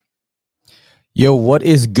Yo, what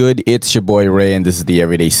is good? It's your boy Ray, and this is the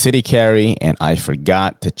Everyday City Carry. And I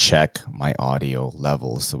forgot to check my audio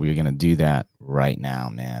levels. So we're gonna do that right now,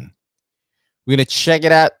 man. We're gonna check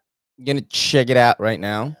it out. We're gonna check it out right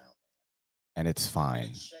now. And it's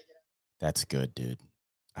fine. That's good, dude.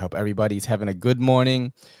 I hope everybody's having a good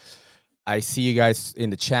morning. I see you guys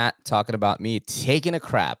in the chat talking about me taking a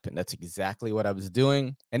crap, and that's exactly what I was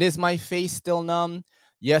doing. And is my face still numb?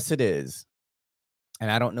 Yes, it is. And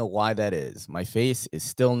I don't know why that is. My face is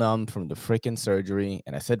still numb from the frickin' surgery.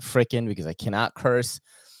 And I said frickin' because I cannot curse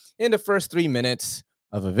in the first 3 minutes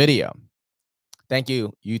of a video. Thank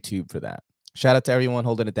you, YouTube, for that. Shout out to everyone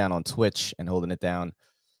holding it down on Twitch and holding it down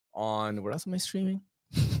on where else am I streaming?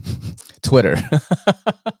 Twitter.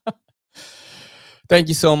 Thank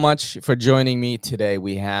you so much for joining me today.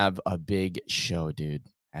 We have a big show, dude,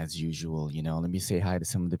 as usual. Let me say hi to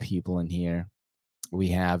some of the people in here. We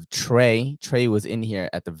have Trey. Trey was in here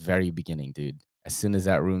at the very beginning, dude. As soon as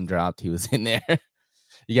that room dropped, he was in there.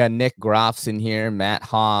 You got Nick Groffs in here, Matt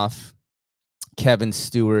Hoff, Kevin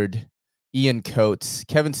Stewart, Ian Coates.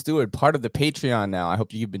 Kevin Stewart, part of the Patreon now. I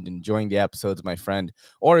hope you've been enjoying the episodes, my friend.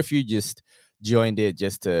 Or if you just joined it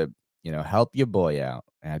just to, help your boy out.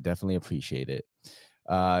 I definitely appreciate it.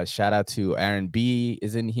 Shout out to Aaron B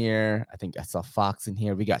is in here. I think I saw Fox in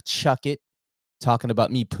here. We got Chuck It talking about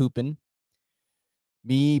me pooping.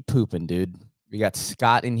 Me pooping, dude. We got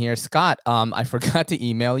Scott in here. Scott, I forgot to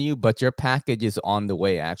email you, but your package is on the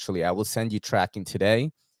way, actually. I will send you tracking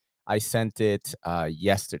today. I sent it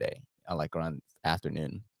yesterday, like around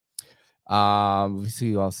afternoon. We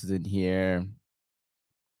see who else is in here.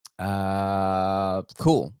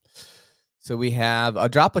 Cool. So we have a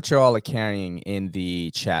drop what you're all carrying in the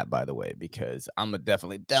chat, by the way, because I'm gonna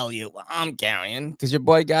definitely tell you what I'm carrying. Because your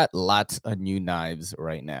boy got lots of new knives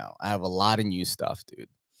right now. I have a lot of new stuff, dude.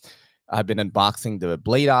 I've been unboxing the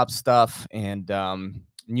Blade Ops stuff, and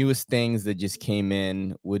newest things that just came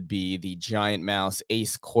in would be the Giant Mouse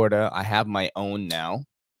Ace Corda. I have my own now.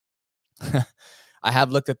 I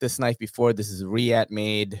have looked at this knife before. This is Riyat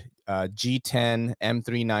made G10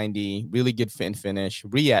 M390, really good fit and finish,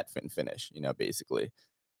 Riyat fit and finish, basically.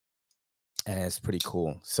 And it's pretty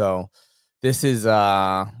cool. So this is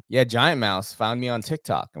Giant Mouse found me on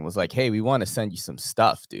TikTok and was like, hey, we want to send you some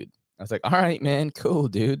stuff, dude. I was like, all right, man, cool,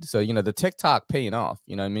 dude. So, the TikTok paying off,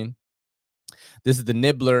 you know what I mean? This is the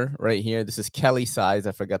Nibbler right here. This is Kelly size.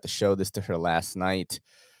 I forgot to show this to her last night.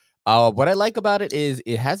 What I like about it is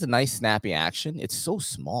it has a nice snappy action. It's so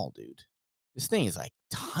small, dude. This thing is like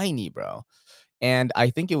tiny, bro. And I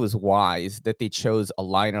think it was wise that they chose a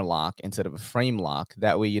liner lock instead of a frame lock.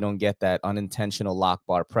 That way you don't get that unintentional lock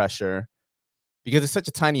bar pressure. Because it's such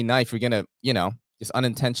a tiny knife, you're gonna, just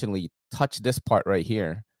unintentionally touch this part right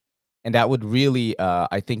here. And that would really,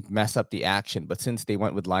 I think, mess up the action. But since they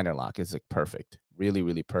went with liner lock, it's like perfect. Really,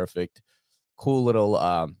 really perfect. Cool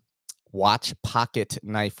little watch pocket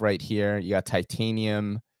knife right here. You got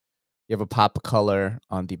titanium. You have a pop color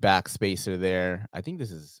on the back spacer there. I think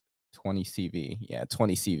this is 20 CV. Yeah,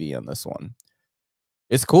 20 CV on this one.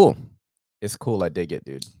 It's cool. It's cool. I dig it,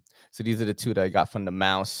 dude. So these are the two that I got from the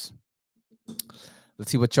mouse.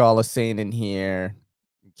 Let's see what y'all are saying in here.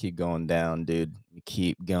 Keep going down, dude.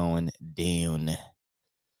 Keep going down.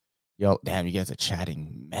 Yo, damn, you guys are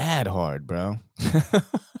chatting mad hard, bro.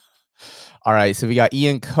 All right, so we got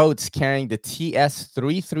Ian Coates carrying the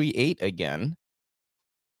TS338 again.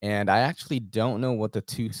 And I actually don't know what the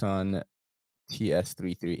Tucson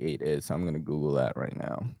TS338 is, so I'm going to Google that right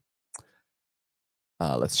now.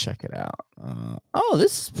 Let's check it out.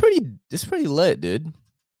 This is pretty lit, dude.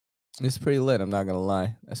 It's pretty lit, I'm not going to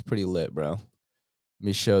lie. That's pretty lit, bro. Let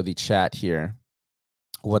me show the chat here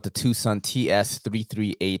what the Tucson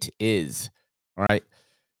TS338 is. All right.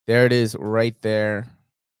 There it is right there.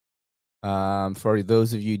 For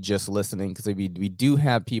those of you just listening, because we do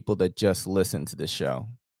have people that just listen to the show,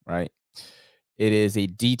 right? It is a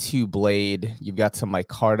D2 blade. You've got some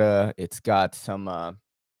micarta. It's got some.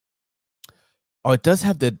 It does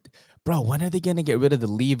have the. Bro, when are they gonna get rid of the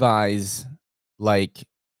Levi's like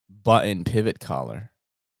button pivot collar?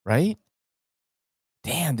 Right?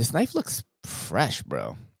 Damn, this knife looks fresh,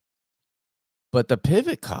 bro. But the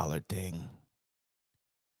pivot collar thing.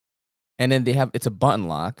 And then it's a button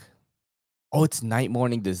lock. Oh, it's night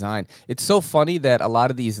morning design. It's so funny that a lot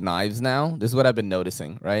of these knives now, this is what I've been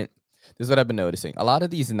noticing, right? This is what I've been noticing. A lot of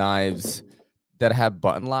these knives that have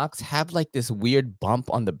button locks have like this weird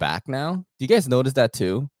bump on the back now. Do you guys notice that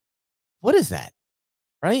too? What is that?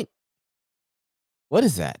 Right? What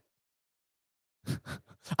is that?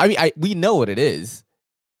 I mean, we know what it is,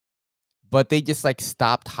 but they just like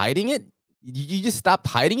stopped hiding it. You just stopped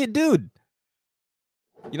hiding it, dude.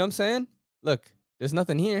 You know what I'm saying? Look, there's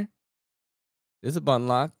nothing here. There's a button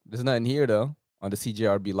lock. There's nothing here though on the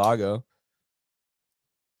CJRB logo,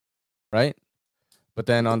 right? But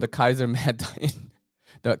then on the Kaiser Mad,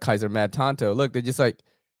 the Kaiser Mad Tonto, look, they're just like,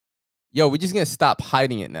 yo, we're just gonna stop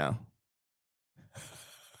hiding it now.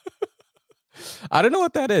 I don't know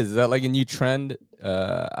what that is. Is that like a new trend?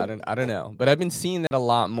 I don't know. But I've been seeing that a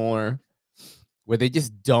lot more where they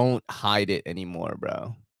just don't hide it anymore,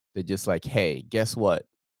 bro. They're just like, hey, guess what?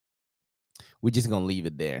 We're just gonna leave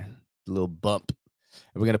it there. A little bump.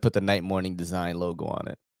 And we're gonna put the Night Morning Design logo on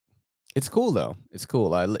it. It's cool though. It's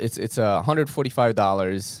cool. It's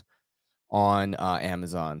 $145 on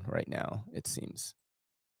Amazon right now, it seems.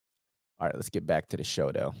 All right, let's get back to the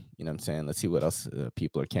show though. You know what I'm saying? Let's see what else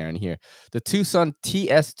people are carrying here. The Tucson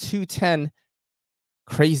TS210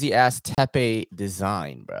 crazy ass tepe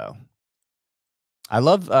design, bro. I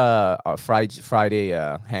love our Friday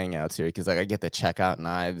hangouts here because like I get to check out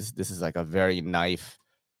knives. This is like a very knife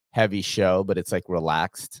heavy show, but it's like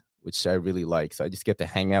relaxed, which I really like. So I just get to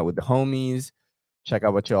hang out with the homies, check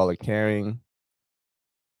out what y'all are carrying.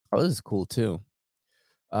 Oh, this is cool too.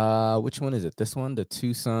 Which one is it? This one, the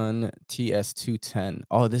Tucson TS210.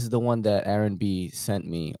 Oh, this is the one that Aaron B sent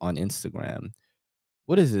me on Instagram.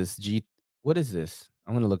 What is this? What is this?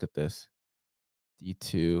 I'm gonna look at this.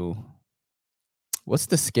 D2. What's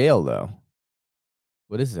the scale though?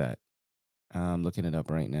 What is that? I'm looking it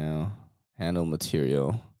up right now. Handle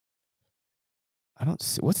material. I don't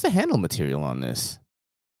see. What's the handle material on this?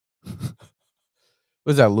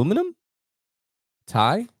 Was that aluminum?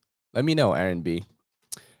 Tie? Let me know, Aaron B.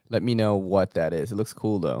 Let me know what that is. It looks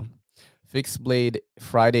cool though. Fixed blade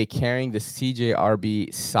Friday carrying the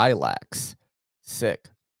CJRB Silex. Sick.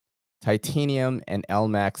 Titanium and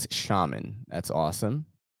LMAX Shaman. That's awesome.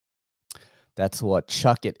 That's what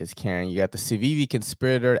Chuck It is carrying. You got the Civivi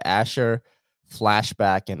Conspirator, Asher,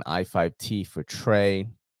 Flashback, and I5T for Trey.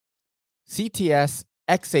 CTS,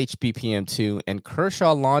 XHBPM2, and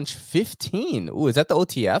Kershaw Launch 15. Ooh, is that the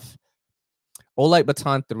OTF? Olight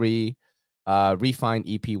Baton 3, Refined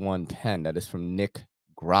EP1 pen. That is from Nick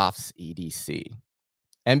Groff's EDC.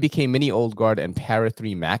 MBK Mini Old Guard and Para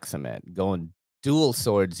 3 Maximet. Going dual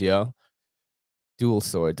swords, yo. Dual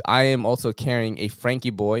swords. I am also carrying a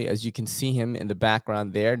Frankie Boy, as you can see him in the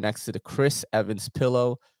background there next to the Chris Evans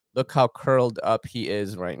pillow. Look how curled up he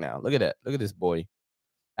is right now. Look at it. Look at this boy.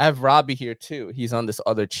 I have Robbie here too. He's on this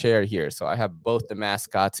other chair here. So I have both the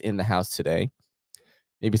mascots in the house today.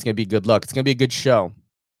 Maybe it's going to be good luck. It's going to be a good show.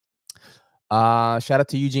 Shout out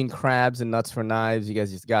to Eugene Krabs and Nuts for Knives. You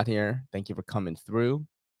guys just got here. Thank you for coming through.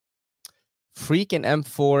 Freak and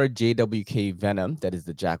M4 JWK Venom. That is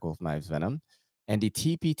the Jackal of Knives Venom. And the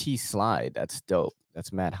TPT Slide. That's dope.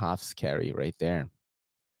 That's Matt Hoff's carry right there.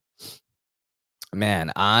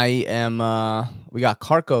 Man, I am we got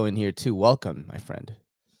Carco in here too. Welcome, my friend.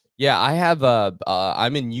 Yeah, I have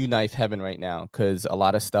I'm in new knife heaven right now because a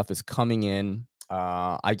lot of stuff is coming in.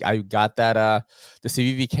 I got that the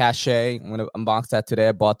CVV Cache. I'm gonna unbox that today.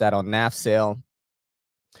 I bought that on NAF sale.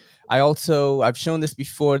 I've shown this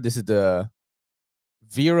before. This is the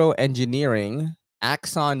Vero Engineering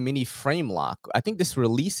Axon Mini Frame Lock. I think this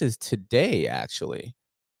releases today, actually.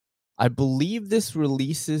 I believe this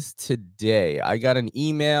releases today. I got an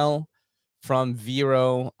email from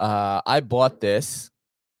Vero. I bought this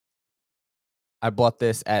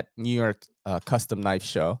at New York Custom Knife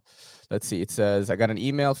Show. Let's see. It says, I got an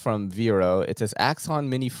email from Vero. It says, Axon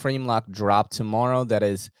Mini Frame Lock drop tomorrow. That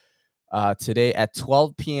is today at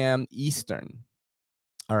 12 p.m. Eastern.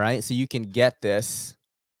 All right. So you can get this.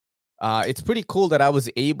 It's pretty cool that I was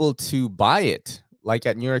able to buy it like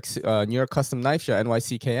at New York Custom Knife Show,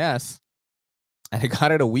 NYCKS. And I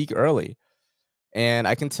got it a week early. And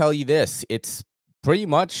I can tell you this, it's pretty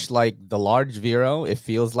much like the large Vero. It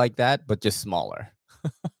feels like that, but just smaller.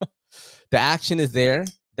 The action is there.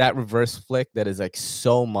 That reverse flick that is like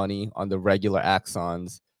so money on the regular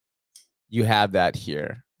Axons. You have that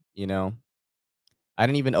here, you know. I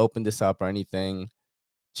didn't even open this up or anything.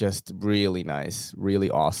 Just really nice, really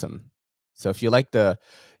awesome. So if you like the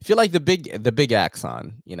big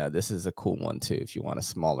Axon, you know, this is a cool one too if you want a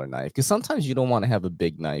smaller knife. Because sometimes you don't want to have a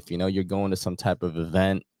big knife, you know, you're going to some type of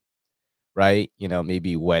event, right? You know,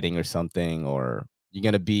 maybe wedding or something, or you're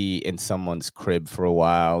gonna be in someone's crib for a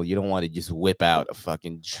while. You don't want to just whip out a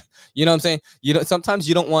fucking, you know what I'm saying? You know, sometimes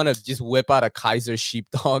you don't want to just whip out a Kaiser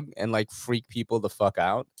sheepdog and like freak people the fuck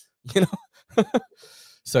out, you know?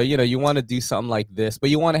 So, you know, you want to do something like this,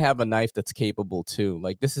 but you want to have a knife that's capable too.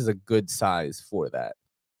 Like this is a good size for that,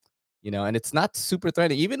 you know, and it's not super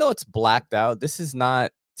threatening, even though it's blacked out. This is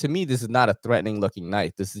not, to me, this is not a threatening looking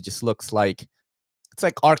knife. This is just looks like, it's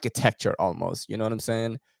like architecture almost, you know what I'm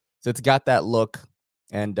saying? So it's got that look,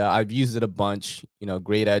 and I've used it a bunch. You know,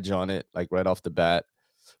 great edge on it, like right off the bat.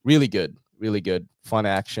 Really good, really good, fun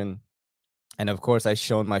action. And of course, I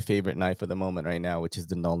shown my favorite knife of the moment right now, which is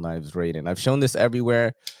the Null Knives Raiden. I've shown this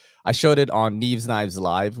everywhere. I showed it on Neves Knives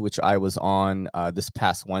Live, which I was on this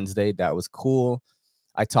past Wednesday. That was cool.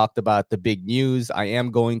 I talked about the big news. I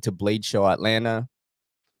am going to Blade Show Atlanta.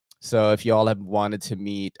 So if y'all have wanted to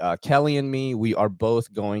meet Kelly and me, we are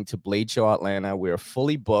both going to Blade Show Atlanta. We are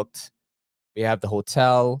fully booked. We have the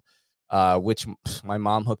hotel, which my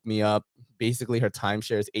mom hooked me up. Basically, her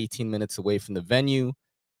timeshare is 18 minutes away from the venue.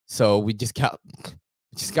 So we just got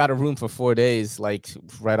a room for 4 days, like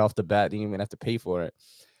right off the bat. Didn't even have to pay for it.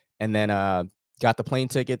 And then got the plane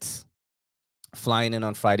tickets, flying in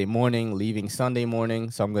on Friday morning, leaving Sunday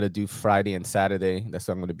morning. So I'm gonna do Friday and Saturday. That's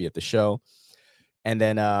when I'm gonna be at the show. And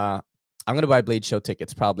then I'm gonna buy Blade Show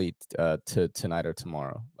tickets probably to tonight or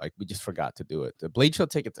tomorrow. Like we just forgot to do it. The Blade Show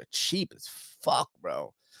tickets are cheap as fuck,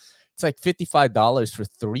 bro. It's like $55 for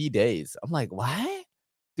 3 days. I'm like, what?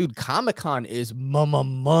 Dude, Comic-Con is mama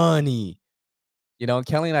money. You know,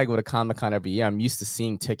 Kelly and I go to Comic-Con every year. I'm used to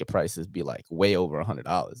seeing ticket prices be like way over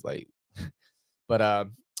 $100. Like, but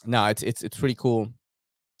no, it's pretty cool.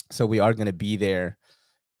 So we are gonna be there.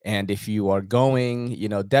 And if you are going, you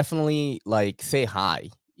know, definitely like say hi,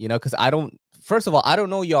 you know, because first of all, I don't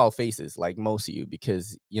know y'all faces like most of you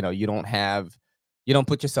because, you know, you don't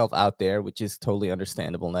put yourself out there, which is totally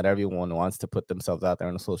understandable. Not everyone wants to put themselves out there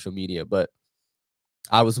on social media. But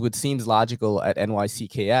I was with Seems Logical at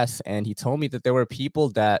NYCKS, and he told me that there were people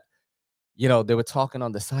that, you know, they were talking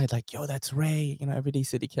on the side, like, yo, that's Ray, you know, Everyday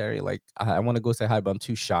City Carry. Like, I want to go say hi, but I'm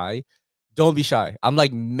too shy. Don't be shy. I'm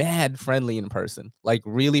like mad friendly in person, like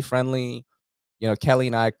really friendly. You know, Kelly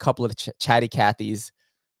and I, a couple of chatty Cathys,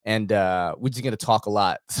 and we're just gonna talk a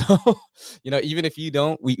lot. So, you know, even if you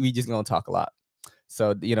don't, we just gonna talk a lot.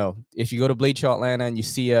 So, you know, if you go to Blade Show Atlanta and you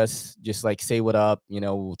see us, just like say what up. You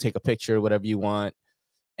know, we'll take a picture, whatever you want.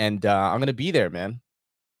 And I'm gonna be there, man.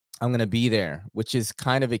 I'm gonna be there, which is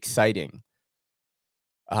kind of exciting.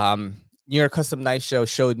 New York Custom Knife Show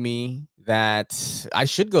showed me that I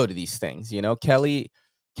should go to these things. You know, Kelly's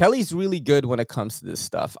really good when it comes to this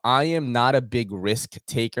stuff. I am not a big risk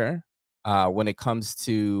taker when it comes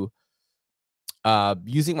to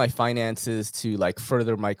using my finances to like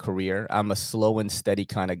further my career. I'm a slow and steady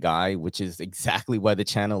kind of guy, which is exactly why the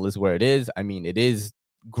channel is where it is. I mean, it is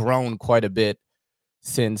grown quite a bit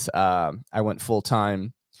since I went full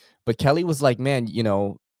time. But Kelly was like, man, you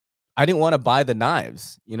know, I didn't want to buy the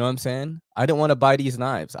knives. You know what I'm saying? I didn't want to buy these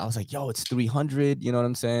knives. I was like, yo, it's 300. You know what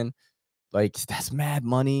I'm saying? Like, that's mad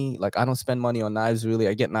money. Like, I don't spend money on knives really.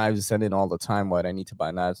 I get knives sent in all the time. Why I need to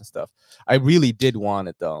buy knives and stuff? I really did want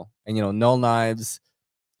it though. And, you know, Null Knives,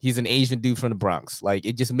 he's an Asian dude from the Bronx. Like,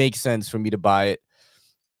 it just makes sense for me to buy it.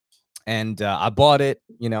 And I bought it,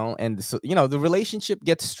 you know, and so, you know, the relationship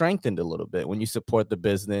gets strengthened a little bit when you support the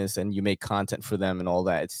business and you make content for them and all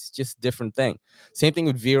that. It's just a different thing. Same thing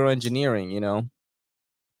with Vero Engineering, you know.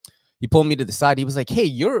 He pulled me to the side. He was like, "Hey,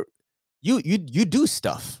 you do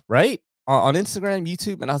stuff, right? On Instagram,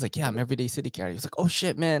 YouTube." And I was like, "Yeah, I'm Everyday City Carry." He was like, "Oh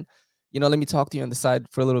shit, man. You know, let me talk to you on the side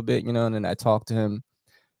for a little bit, you know." And then I talked to him.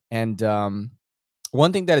 And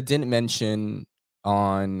one thing that I didn't mention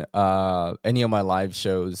on any of my live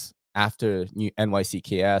shows after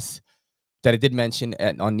NYCKS that I did mention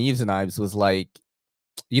on Neves and Knives was like,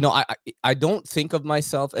 you know, I don't think of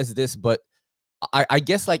myself as this, but I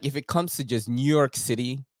guess like if it comes to just New York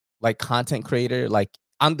City, like content creator, like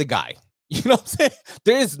I'm the guy. You know what I'm saying?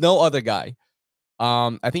 There is no other guy.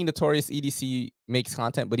 I think Notorious EDC makes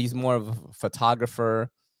content, but he's more of a photographer,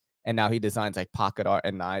 and now he designs like pocket art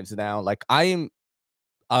and knives now. Like I am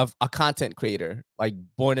of a content creator, like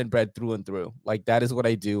born and bred through and through. Like that is what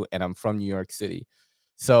I do, and I'm from New York City.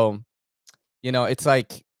 So, you know, it's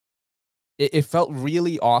like it felt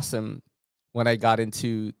really awesome when I got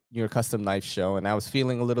into your custom knife show, and I was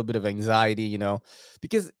feeling a little bit of anxiety, you know,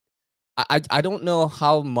 because I don't know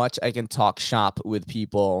how much I can talk shop with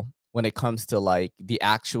people when it comes to like the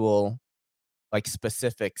actual like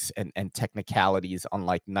specifics and technicalities on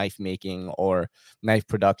like knife making or knife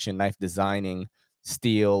production, knife designing,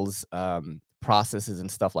 steels, processes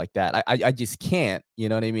and stuff like that. I just can't, you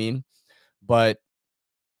know what I mean? But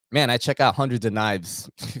man, I check out hundreds of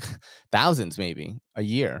knives, thousands maybe a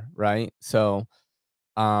year, right? So,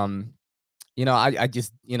 um, you know, I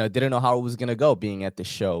just, you know, didn't know how it was gonna go being at the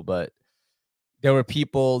show, but there were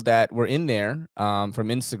people that were in there from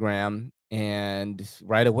Instagram, and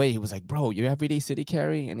right away he was like, "Bro, you Everyday City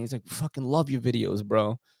Carry?" And he's like, "Fucking love your videos,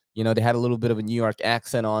 bro." You know, they had a little bit of a New York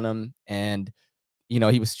accent on them, and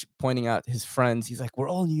he was pointing out his friends. He's like, we're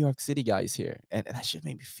all New York City guys here. And that shit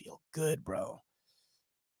made me feel good, bro.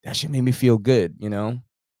 That shit made me feel good,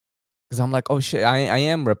 because I'm like, oh shit, I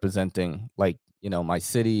am representing like, my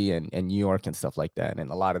city and New York and stuff like that.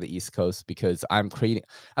 And a lot of the East Coast because I'm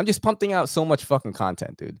just pumping out so much fucking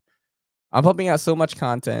content, dude. I'm pumping out so much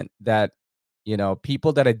content that,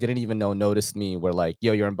 people that I didn't even know noticed me were like,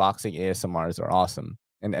 yo, your unboxing ASMRs are awesome.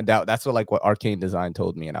 And that's what Arcane Design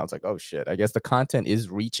told me. And I was like, oh shit, I guess the content is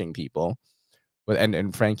reaching people. But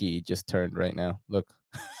and Frankie just turned right now. Look.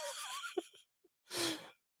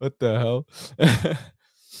 What the hell?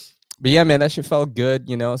 But yeah, man, that shit felt good,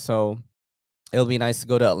 so it'll be nice to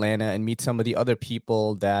go to Atlanta and meet some of the other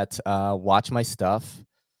people that watch my stuff,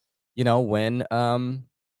 when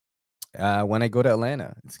I go to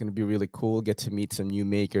Atlanta. It's gonna be really cool. Get to meet some new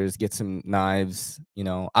makers, get some knives.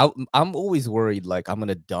 I'm always worried like I'm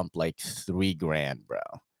gonna dump like 3 grand, bro,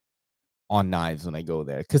 on knives when I go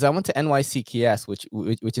there because I went to NYCKS,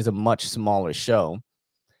 which is a much smaller show,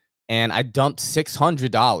 and I dumped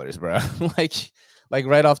 $600, bro, like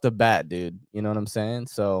right off the bat, dude. You know what I'm saying?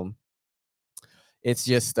 So it's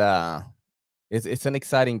just it's an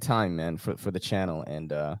exciting time, man, for the channel,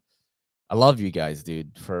 and I love you guys,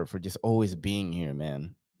 dude, for just always being here,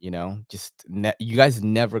 man. You guys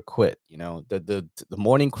never quit. The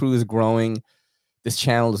morning crew is growing. This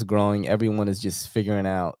channel is growing. Everyone is just figuring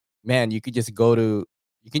out. Man, you can just go to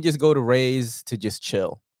Raise to just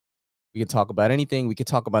chill. We can talk about anything. We can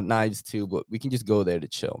talk about knives too, but we can just go there to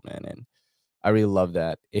chill, man. And I really love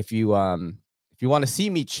that. If you want to see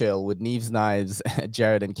me chill with Neves Knives,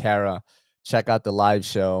 Jared and Kara, check out the live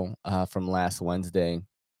show from last Wednesday.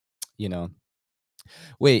 You know,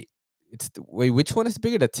 wait, which one is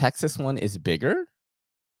bigger? The Texas one is bigger.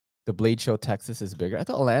 The Blade Show Texas is bigger. I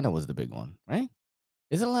thought Atlanta was the big one, right?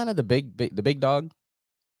 Isn't Atlanta the big dog?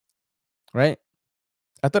 Right?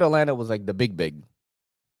 I thought Atlanta was like the big,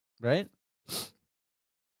 right?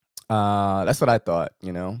 That's what I thought.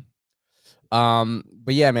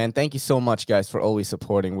 But yeah, man, thank you so much, guys, for always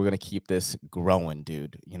supporting. We're gonna keep this growing,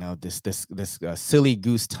 dude. This silly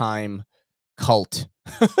goose time cult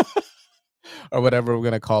or whatever we're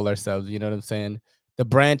gonna call ourselves. You know what I'm saying? The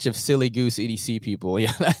branch of silly goose EDC people.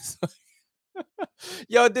 Yeah, that's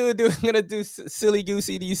yo, dude. I'm gonna do silly goose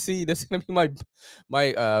EDC. That's gonna be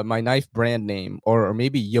my knife brand name, or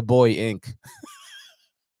maybe your boy Inc.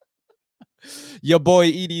 Your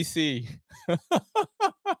boy EDC.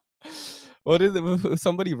 What is it?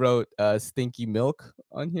 Somebody wrote stinky milk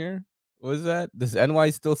on here. What is that? Does NY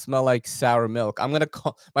still smell like sour milk? I'm gonna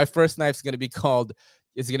call my first knife's gonna be called.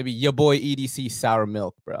 It's gonna be your boy EDC sour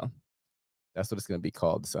milk, bro. That's what it's gonna be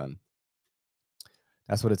called, son.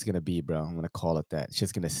 That's what it's gonna be, bro. I'm gonna call it that. It's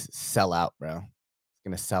just gonna sell out, bro. It's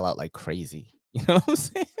gonna sell out like crazy. You know what I'm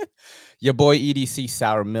saying? Your boy EDC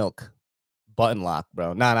sour milk button lock,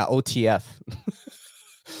 bro. Nah, OTF.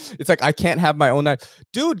 It's like I can't have my own knife,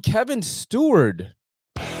 dude. Kevin Stewart.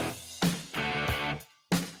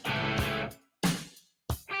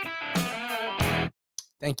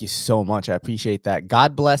 Thank you so much. I appreciate that.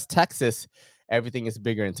 God bless Texas. Everything is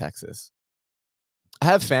bigger in Texas. I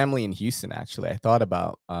have family in Houston actually. I thought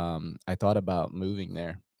about moving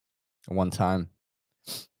there one time.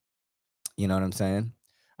 You know what I'm saying?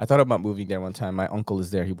 I thought about moving there one time. My uncle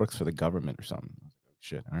is there. He works for the government or something.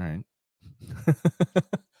 Shit. All right.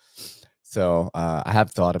 So I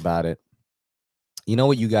have thought about it. You know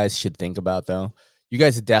what you guys should think about though? You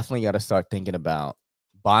guys definitely got to start thinking about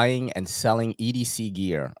buying and selling EDC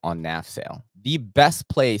gear on NAF sale. The best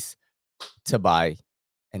place to buy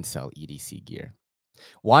and sell EDC gear.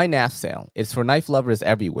 Why NAF sale? It's for knife lovers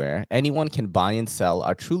everywhere. Anyone can buy and sell.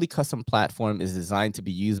 Our truly custom platform is designed to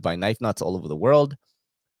be used by knife nuts all over the world.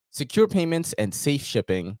 Secure payments and safe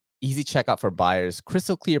shipping, easy checkout for buyers,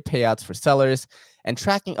 crystal clear payouts for sellers, and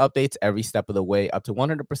tracking updates every step of the way, up to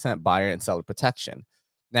 100% buyer and seller protection.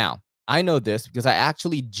 Now, I know this because I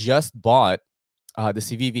actually just bought the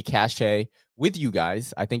Civivi Cache with you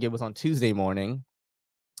guys. I think it was on Tuesday morning.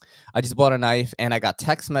 I just bought a knife and I got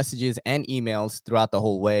text messages and emails throughout the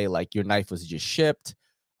whole way, like your knife was just shipped.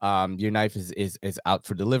 Your knife is out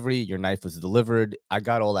for delivery. Your knife was delivered. I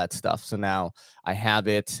got all that stuff. So now I have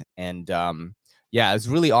it. And yeah, it's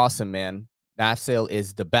really awesome, man. Knife sale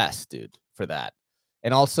is the best, dude, for that.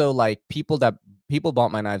 And also like people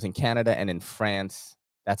bought my knives in Canada and in France.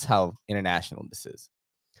 That's how international this is.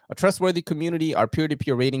 A trustworthy community, our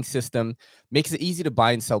peer-to-peer rating system makes it easy to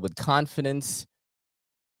buy and sell with confidence.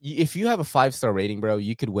 If you have a 5-star rating, bro,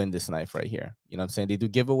 you could win this knife right here. You know what I'm saying? They do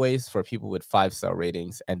giveaways for people with 5-star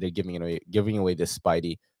ratings, and they're giving away this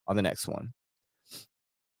Spidey on the next one.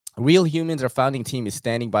 Real Humans, our founding team, is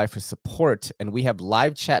standing by for support, and we have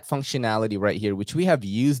live chat functionality right here, which we have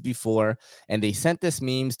used before. And they sent us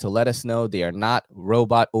memes to let us know they are not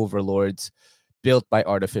robot overlords built by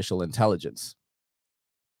artificial intelligence.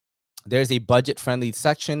 There's a budget-friendly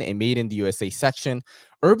section, a made in the USA section,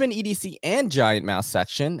 urban EDC and giant mouse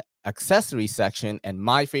section, accessory section, and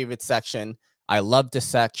my favorite section, I love to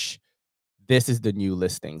search. This is the new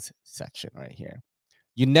listings section right here.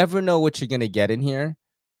 You never know what you're going to get in here.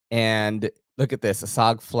 And look at this, a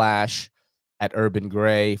SOG Flash at Urban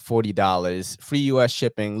Gray, $40, free US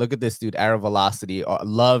shipping. Look at this dude, Arrow Velocity.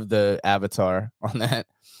 Love the avatar on that.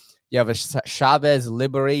 You have a Chavez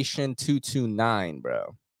Liberation 229,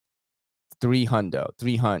 bro.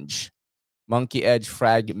 300. Monkey Edge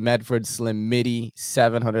Frag Medford Slim MIDI,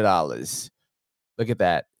 $700. Look at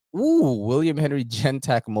that. Ooh, William Henry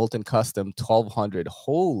Gentech Molten Custom, 1200.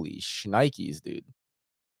 Holy shnikes, dude.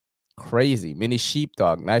 Crazy. Mini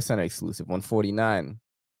Sheepdog, Knife Center exclusive, 149.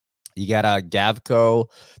 You got a Gavco.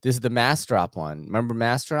 This is the Mass Drop one. Remember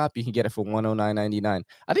Mass Drop? You can get it for $109.99.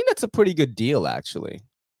 I think that's a pretty good deal, actually.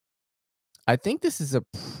 I think this is a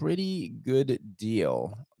pretty good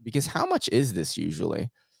deal because how much is this usually?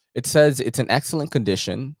 It says it's in excellent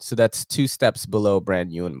condition, so that's 2 steps below brand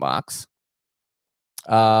new in box.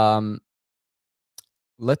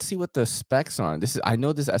 Let's see what the specs are. This is, I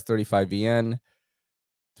know this S35VN,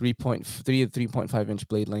 3.3 to 3.5 inch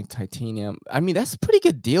blade length titanium. I mean, that's a pretty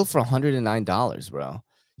good deal for $109, bro.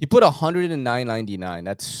 You put $109.99.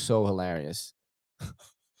 That's so hilarious.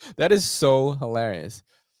 That is so hilarious.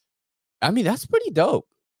 I mean, that's pretty dope.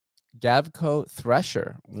 Gavco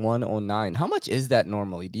Thresher 109. How much is that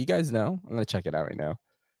normally? Do you guys know? I'm gonna check it out right now.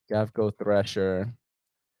 Gavco Thresher.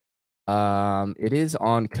 It is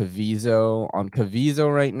on Kavizo. On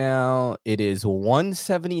Kavizo right now, it is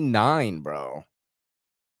 179, bro.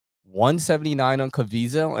 179 on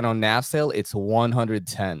Kavizo, and on NAF sale, it's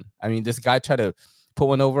 110. I mean, this guy tried to put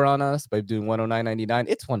one over on us by doing 109.99.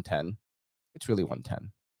 It's 110. It's really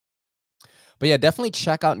 110. But yeah, definitely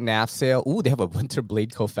check out NAF sale. Ooh, they have a winter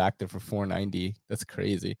blade cofactor for 490. That's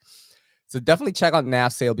crazy. So definitely check out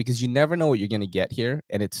NAF sale because you never know what you're going to get here.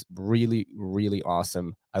 And it's really, really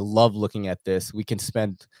awesome. I love looking at this. We can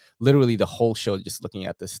spend literally the whole show just looking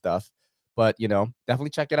at this stuff. But, you know,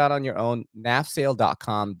 definitely check it out on your own.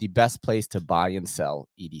 nafsale.com, the best place to buy and sell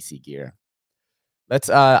EDC gear.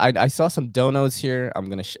 Let's, I saw some donos here. I'm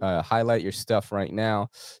going to highlight your stuff right now.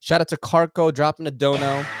 Shout out to Carco dropping a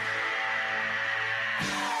dono.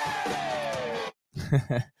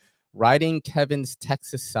 Riding Kevin's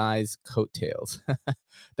Texas size coattails.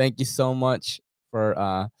 Thank you so much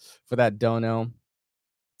for that dono.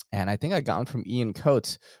 And I think I got one from Ian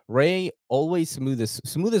Coates. Ray, always smooth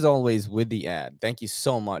as always with the ad. Thank you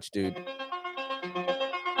so much, dude.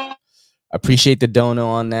 Appreciate the dono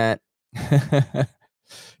on that.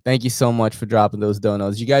 Thank you so much for dropping those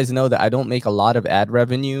donos. You guys know that I don't make a lot of ad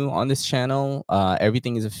revenue on this channel.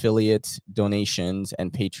 Everything is affiliates, donations,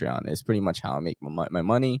 and Patreon is pretty much how I make my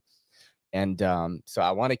money. And so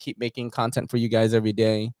I want to keep making content for you guys every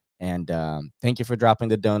day. And thank you for dropping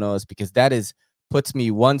the donos because that puts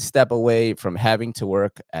me one step away from having to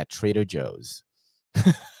work at Trader Joe's.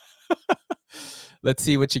 Let's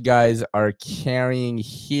see what you guys are carrying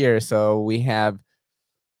here. So we have,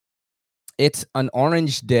 it's an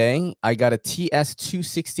orange day. I got a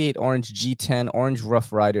TS268 orange G10, orange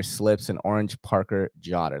Rough Rider slips, and orange Parker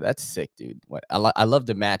Jotter. That's sick, dude. What I love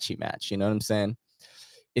the matchy match. You know what I'm saying?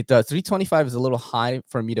 It does. 325 is a little high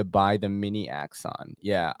for me to buy the mini Axon.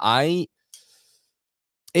 Yeah,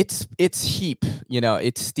 it's heap. You know,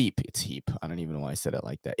 it's steep. It's heap. I don't even know why I said it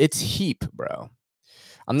like that. It's heap, bro.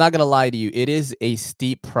 I'm not gonna lie to you. It is a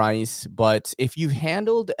steep price, but if you've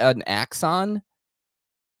handled an Axon,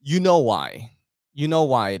 you know why. You know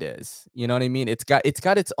why it is. You know what I mean? It's got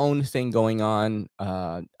its own thing going on.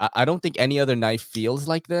 I don't think any other knife feels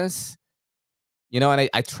like this. You know, and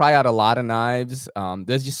I try out a lot of knives.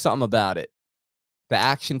 There's just something about it. The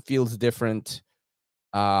action feels different.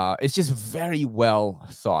 It's just very well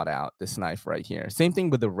thought out, this knife right here. Same thing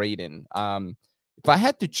with the Raiden. If I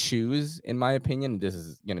had to choose, in my opinion, this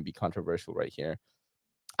is gonna be controversial right here.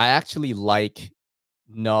 I actually like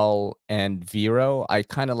Null and Vero. I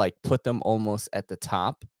kind of like put them almost at the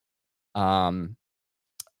top. I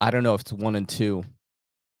don't know if it's 1 and 2,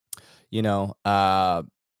 you know.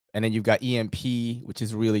 And then you've got EMP, which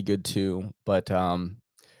is really good too. But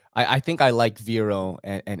I think I like Vero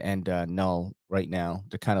and Null right now.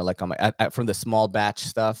 They're kind of like on my from the small batch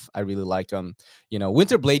stuff. I really like them. You know,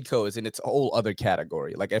 Winter Blade Co. is in its whole other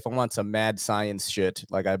category. Like if I want some mad science shit,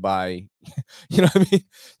 like I buy, you know what I mean?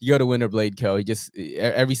 You go to Winter Blade Co. He just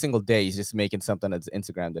every single day he's just making something that's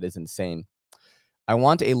Instagram that is insane. I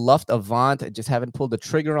want a Luft Avant. I just haven't pulled the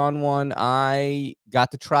trigger on one. I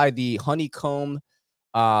got to try the honeycomb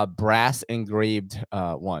brass engraved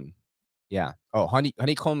one. Yeah. Oh,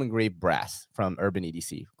 honeycomb engraved brass from Urban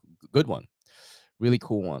EDC. Good one. Really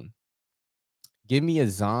cool one. Give me a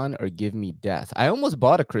Zon or give me death. I almost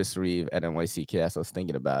bought a Chris Reeve at NYCKS. I was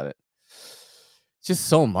thinking about it. It's just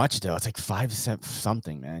so much though. It's like 5 cents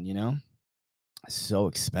something, man, you know? So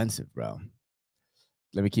expensive, bro.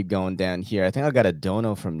 Let me keep going down here. I think I got a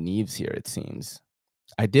dono from Neves here, it seems.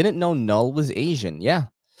 I didn't know Null was Asian. Yeah.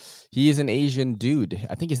 He is an Asian dude.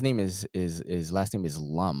 I think his name is last name is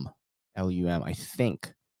Lum. Lum, I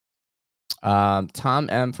think. Tom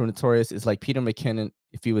M from Notorious is like Peter McKinnon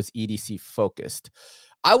if he was EDC focused.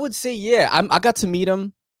 I would say, yeah. I got to meet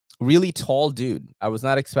him. Really tall dude. I was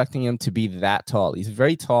not expecting him to be that tall. He's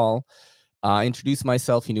very tall. Introduced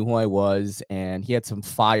myself. He knew who I was, and he had some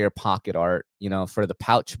fire pocket art. You know, for the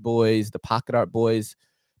Pouch Boys, the Pocket Art Boys.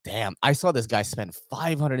 Damn, I saw this guy spend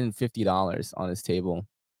 $550 on his table.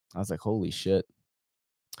 I was like, holy shit.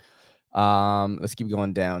 Let's keep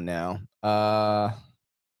going down now.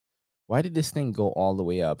 Why did this thing go all the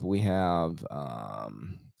way up? We have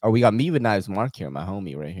oh, we got Me with Knives Mark here, my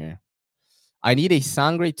homie right here. I need a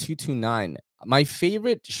Sangre 229. My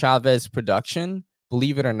favorite Chavez production,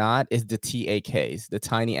 believe it or not, is the TAKs, the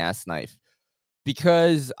tiny ass knife.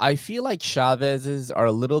 Because I feel like Chavez's are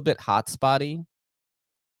a little bit hot spotty.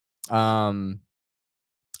 I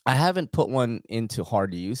haven't put one into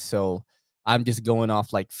hard use, so I'm just going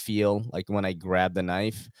off like feel, like when I grab the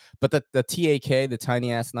knife. But the TAK, the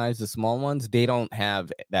tiny ass knives, the small ones, they don't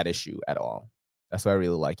have that issue at all. That's why I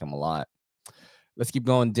really like them a lot. Let's keep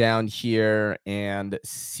going down here and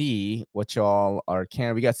see what y'all are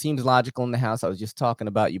carrying. We got Seems Logical in the house. I was just talking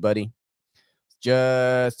about you, buddy.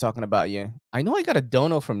 Just talking about you. I know I got a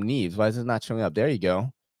dono from Neves. Why is it not showing up? There you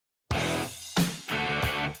go.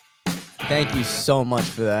 Thank you so much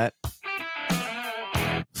for that.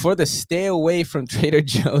 For the stay away from Trader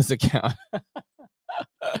Joe's account.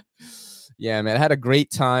 Yeah, man. I had a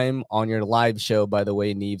great time on your live show, by the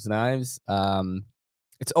way, Neves Knives.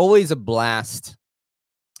 It's always a blast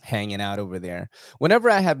hanging out over there. Whenever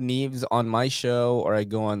I have Neves on my show or I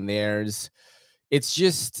go on theirs, it's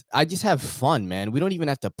just I just have fun, man. We don't even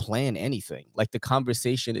have to plan anything. Like the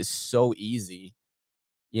conversation is so easy,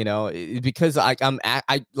 you know, because I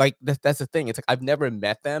like that's the thing. It's like I've never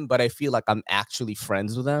met them, but I feel like I'm actually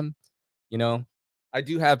friends with them. You know, I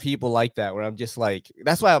do have people like that where I'm just like,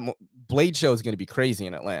 that's why Blade Show is going to be crazy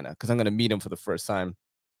in Atlanta because I'm going to meet him for the first time.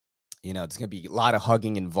 You know, it's going to be a lot of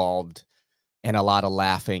hugging involved and a lot of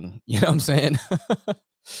laughing. You know what I'm saying?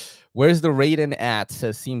 Where's the Raiden at?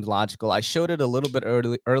 Says seems logical. I showed it a little bit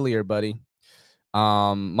earlier, buddy.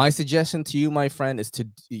 My suggestion to you, my friend, is to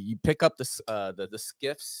you pick up the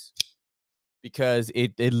skiffs because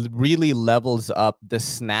it really levels up the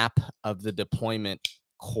snap of the deployment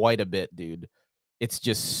quite a bit, dude. It's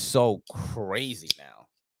just so crazy now.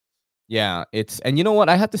 Yeah, it's and you know what?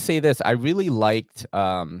 I have to say this. I really like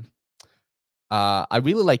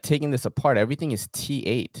taking this apart. Everything is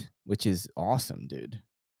T8, which is awesome, dude.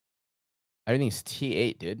 Everything's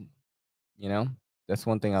T8, dude. You know? That's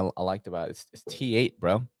one thing I liked about it. It's T8,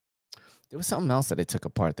 bro. There was something else that I took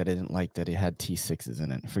apart that I didn't like that it had T6s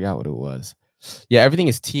in it. I forgot what it was. Yeah, everything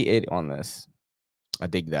is T8 on this. I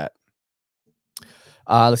dig that.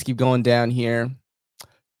 Let's keep going down here.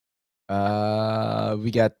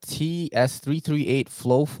 We got TS338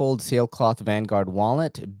 Flow Fold Sailcloth Vanguard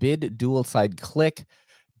Wallet, Bid Dual Side Click,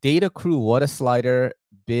 Data Crew Water Slider,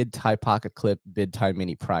 Bid Tie Pocket Clip, Bid Tie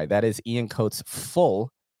Mini Pry. That is Ian Coates'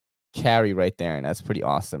 full carry right there, and that's pretty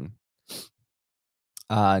awesome.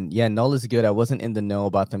 Yeah, Null is good. I wasn't in the know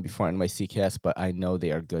about them before in my CKS, but I know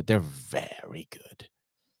they are good. They're very good.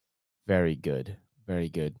 Very good. Very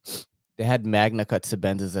good. They had Magna Cut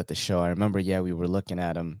Sebenzas at the show. I remember, yeah, we were looking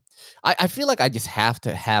at them. I feel like I just have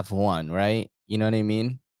to have one, right? You know what I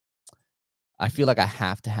mean? I feel like I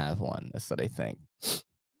have to have one. That's what I think.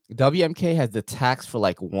 WMK has the tax for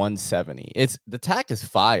like 170. It's the tack is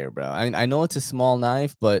fire, bro. I mean, I know it's a small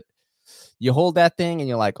knife, but you hold that thing and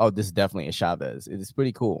you're like, oh, this is definitely a Chavez. It's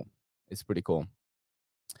pretty cool. It's pretty cool.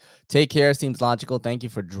 Take care. Seems logical. Thank you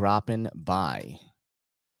for dropping by.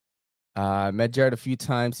 Met Jared a few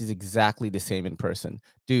times. He's exactly the same in person,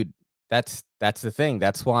 dude. That's the thing.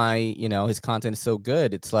 That's why, you know, his content is so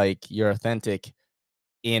good. It's like you're authentic.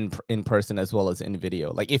 in person as well as in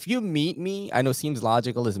video. Like if you meet me, I know Seems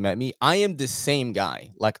Logical has met me. I am the same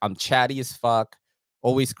guy. Like I'm chatty as fuck,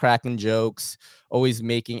 always cracking jokes, always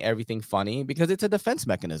making everything funny because it's a defense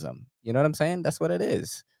mechanism. You know what I'm saying? That's what it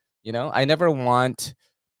is. You know, I never want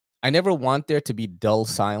there to be dull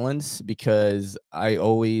silence because I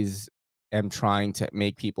always am trying to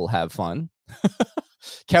make people have fun.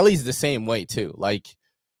 Kelly's the same way too. Like,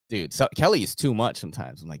 dude, so Kelly is too much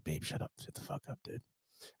sometimes. I'm like, babe, shut up, shut the fuck up, dude.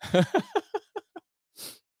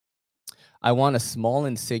 I want a small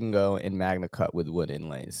Insigno in Magna Cut with wood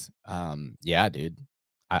inlays. Yeah, dude.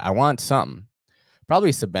 I want something.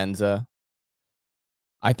 Probably Sabenza.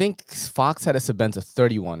 I think Fox had a Sabenza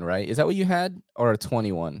 31, right? Is that what you had? Or a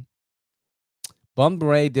 21? Bum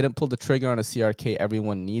Ray didn't pull the trigger on a CRK.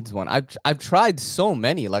 Everyone needs one. I've tried so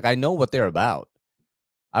many. Like I know what they're about.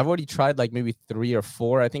 I've already tried like maybe 3 or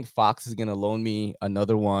 4. I think Fox is gonna loan me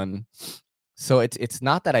another one. So it's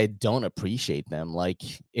not that I don't appreciate them. Like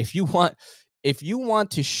if you want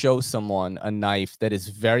to show someone a knife that is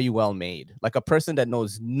very well made, like a person that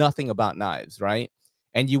knows nothing about knives, right?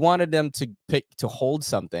 And you wanted them to hold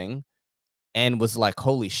something and was like,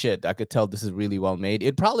 holy shit, I could tell this is really well made.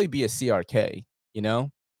 It'd probably be a CRK, you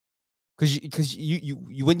know? Because you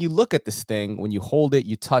when you look at this thing, when you hold it,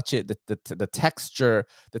 you touch it, the texture,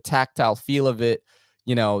 the tactile feel of it,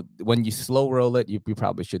 you know, when you slow roll it, you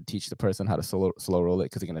probably should teach the person how to slow roll it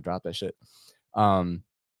because they're gonna drop that shit. Um,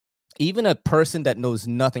 Even a person that knows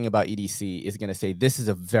nothing about EDC is gonna say this is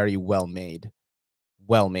a very well-made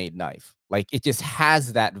knife. Like it just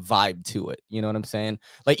has that vibe to it. You know what I'm saying?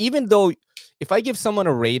 Like even though if I give someone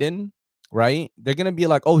a Raiden, right, they're gonna be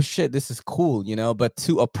like, "Oh shit, this is cool," you know. But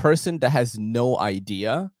to a person that has no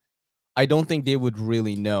idea, I don't think they would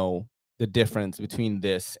really know the difference between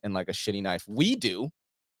this and like a shitty knife. We do,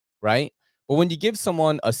 right? But when you give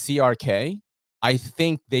someone a CRK, I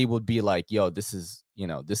think they would be like, "Yo, this is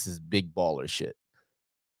big baller shit."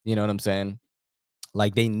 You know what I'm saying?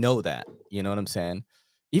 Like, they know that, you know what I'm saying?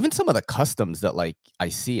 Even some of the customs that, like, I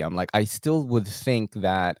see, I'm like, I still would think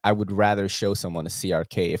that I would rather show someone a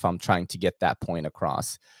CRK if I'm trying to get that point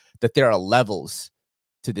across, that there are levels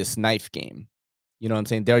to this knife game. You know what I'm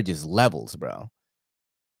saying? There are just levels, bro.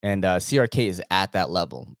 And, CRK is at that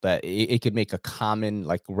level, but it could make a common,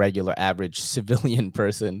 like, regular, average civilian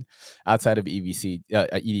person outside of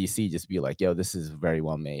EDC just be like, "Yo, this is very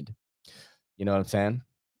well made." You know what I'm saying?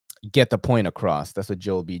 Get the point across. That's what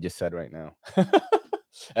Joel B just said right now.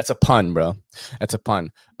 That's a pun, bro. That's a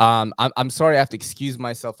pun. I'm sorry. I have to excuse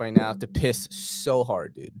myself right now. I have to piss so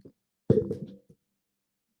hard, dude.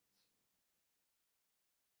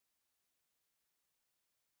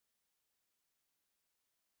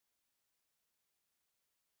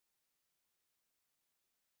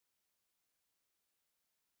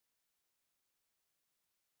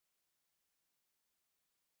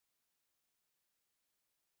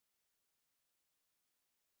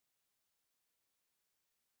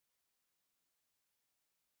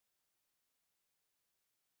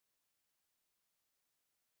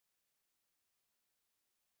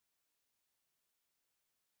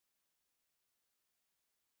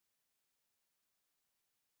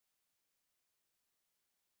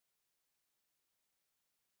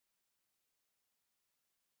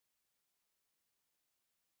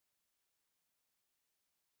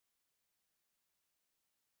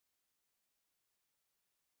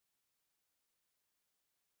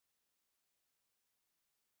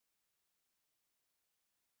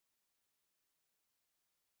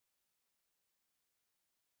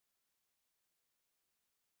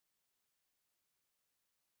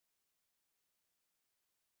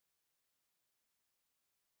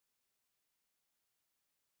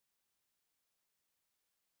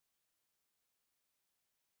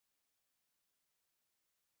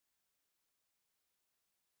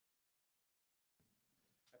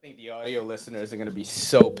 I think the audio listeners are gonna be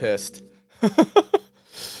so pissed.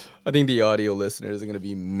 I think the audio listeners are gonna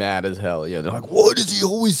be mad as hell. Yeah, they're like, "Why does he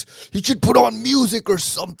always? He should put on music or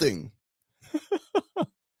something."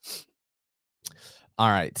 All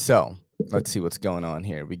right, so let's see what's going on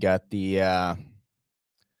here. We got the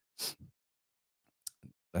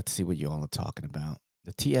let's see what you all are talking about.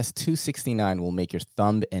 The TS269 will make your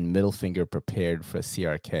thumb and middle finger prepared for a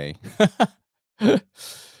CRK.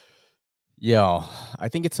 Yo, I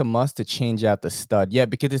think it's a must to change out the stud. Yeah,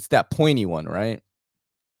 because it's that pointy one, right?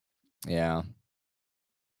 Yeah.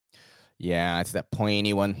 Yeah, it's that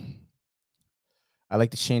pointy one. I like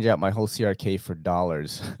to change out my whole CRK for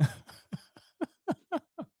dollars.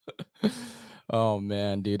 Oh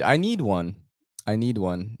man, dude. I need one. I need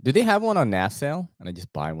one. Do they have one on NAF sale? And I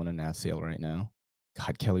just buy one on NAF sale right now.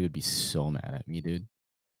 God, Kelly would be so mad at me, dude.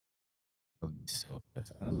 So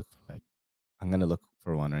I'm gonna look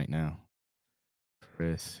for one right now.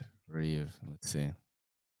 Chris Reeve. Let's see.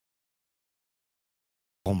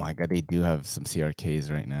 Oh my god, they do have some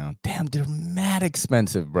CRKs right now. Damn, they're mad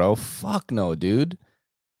expensive, bro. Fuck no, dude.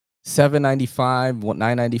 795,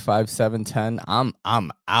 995, 710.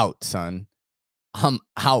 I'm out, son. I'm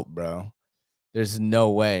out, bro. There's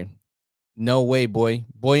no way. No way, boy.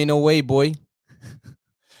 Boy, no way, boy.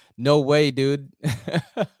 No way, dude.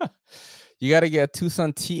 You got to get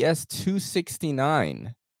Tucson TS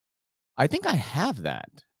 269. I think I have that.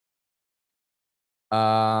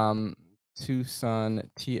 Tucson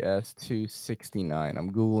TS 269.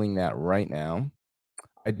 I'm Googling that right now.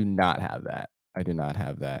 I do not have that. I do not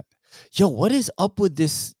have that. Yo, what is up with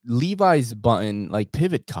this Levi's button, like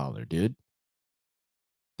pivot collar, dude?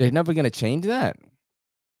 They're never going to change that.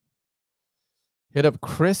 Hit up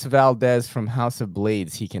Chris Valdez from House of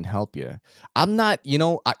Blades. He can help you. I'm not, you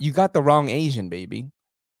got the wrong Asian, baby.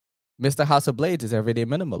 Mr. House of Blades is everyday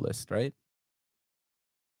minimalist, right?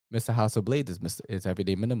 Mr. House of Blades is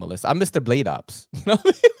everyday minimalist. I'm Mr. Blade Ops. You know what I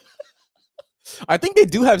mean? I think they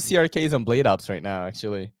do have CRKs on Blade Ops right now,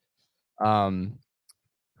 actually.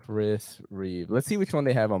 Chris Reeve. Let's see which one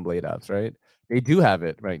they have on Blade Ops, right? They do have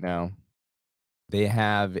it right now. They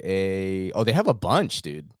have they have a bunch,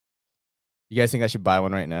 dude. You guys think I should buy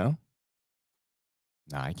one right now?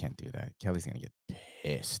 Nah, I can't do that. Kelly's gonna get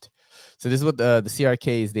pissed. So this is what the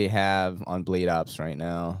CRKs they have on Blade Ops right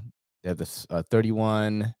now. They have this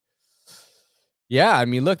 31. Yeah, I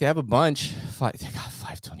mean, look, they have a bunch. They got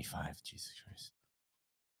 525. Jesus Christ.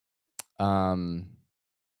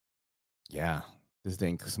 Yeah, this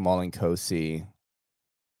thing Small and Cosi.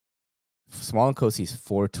 Small and Cosi is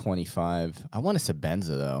 425. I want a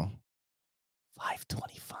Sebenza though.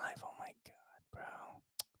 525. Oh my god, bro.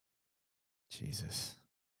 Jesus.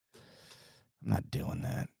 I'm not doing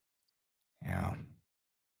that. Yeah.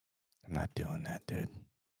 I'm not doing that, dude.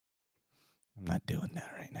 I'm not doing that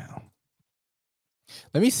right now.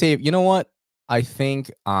 Let me save. You know what? I think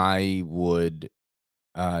I would.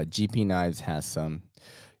 GP Knives has some.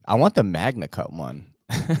 I want the Magna Cut one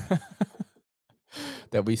that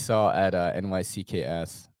we saw at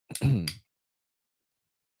NYCKS.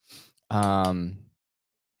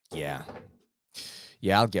 Yeah.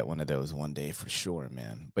 Yeah, I'll get one of those one day for sure,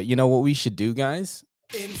 man. But you know what we should do, guys?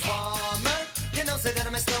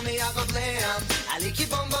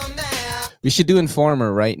 We should do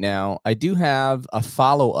Informer right now. I do have a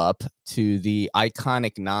follow-up to the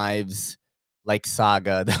Iconic Knives like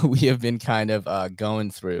saga that we have been kind of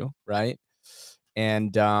going through, right?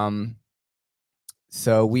 And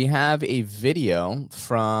so we have a video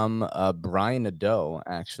from Brian Nadeau,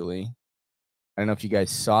 actually. I don't know if you guys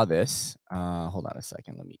saw this. Hold on a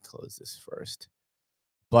second. Let me close this first.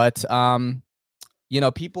 But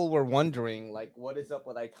people were wondering, like, what is up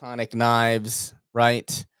with Iconic Knives,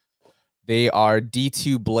 right? They are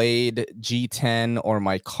D2 Blade, G10, or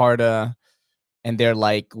Micarta, and they're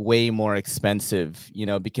like way more expensive,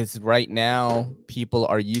 because right now people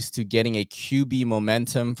are used to getting a QB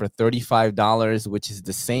Momentum for $35, which is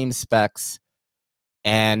the same specs.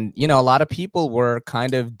 And, a lot of people were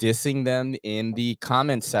kind of dissing them in the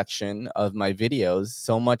comment section of my videos,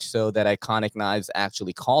 so much so that Iconic Knives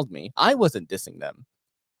actually called me. I wasn't dissing them.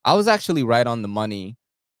 I was actually right on the money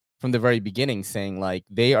from the very beginning, saying like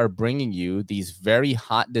they are bringing you these very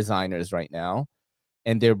hot designers right now,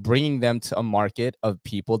 and they're bringing them to a market of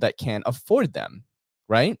people that can't afford them,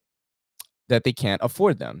 right? That they can't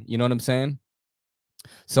afford them. You know what I'm saying?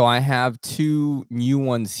 So I have two new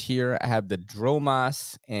ones here. I have the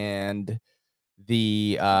Dromas and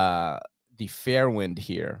the Fairwind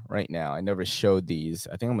here right now. I never showed these.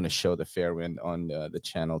 I think I'm going to show the Fairwind on the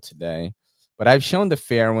channel today, but I've shown the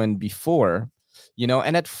Fairwind before,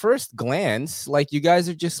 and at first glance, like, you guys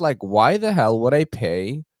are just like, why the hell would I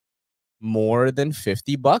pay more than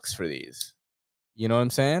 $50 for these? You know what I'm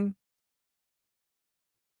saying?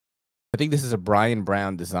 I think this is a Brian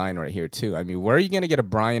Brown design right here too. I mean, where are you going to get a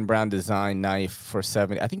Brian Brown design knife for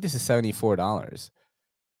 70? I think this is $74.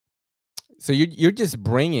 So you're just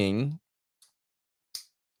bringing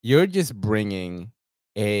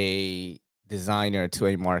a designer to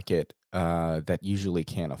a market that usually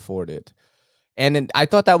can't afford it. And then I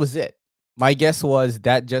thought that was it. My guess was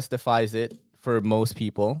that justifies it for most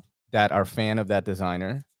people that are fan of that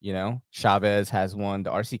designer. Chavez has one.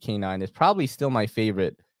 The RCK9 is probably still my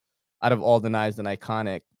favorite out of all the knives and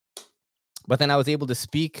Iconic. But then I was able to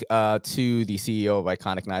speak to the CEO of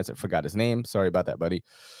Iconic Knives. I forgot his name. Sorry about that, buddy.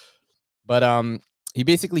 But he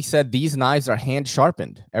basically said these knives are hand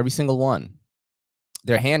sharpened, every single one.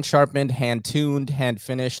 They're hand sharpened, hand tuned, hand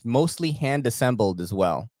finished, mostly hand assembled as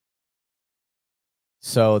well.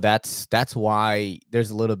 So that's why there's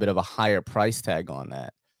a little bit of a higher price tag on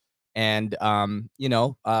that. And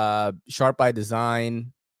Sharp by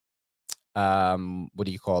Design, what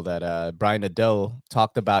do you call that? Brian Nadeau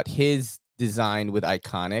talked about his design with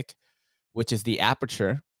Iconic, which is the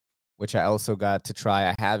aperture, which I also got to try.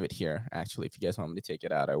 I have it here, actually. If you guys want me to take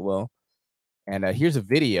it out, I will. And here's a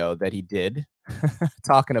video that he did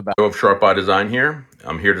talking about Of Sharp by Design here.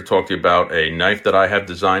 I'm here to talk to you about a knife that I have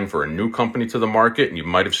designed for a new company to the market, and you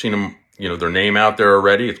might have seen them, their name out there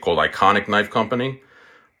already. It's called Iconic Knife Company.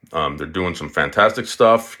 They're doing some fantastic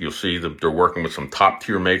stuff. You'll see that they're working with some top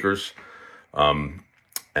tier makers, and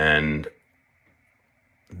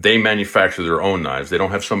they manufacture their own knives. They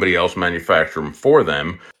don't have somebody else manufacture them for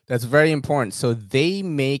them. That's very important. So they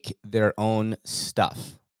make their own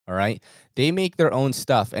stuff. All right. They make their own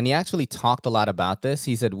stuff. And he actually talked a lot about this.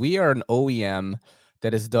 He said, we are an OEM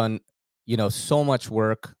that has done, so much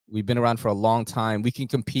work. We've been around for a long time. We can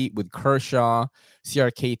compete with Kershaw,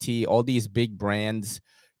 CRKT, all these big brands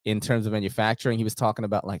in terms of manufacturing. He was talking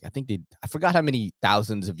about, like, I forgot how many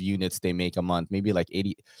thousands of units they make a month, maybe like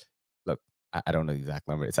 80. Look, I don't know the exact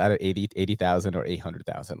number. It's either 80,000 or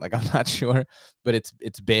 800,000. Like, I'm not sure, but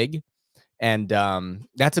it's big. And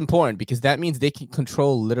that's important because that means they can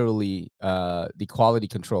control literally the quality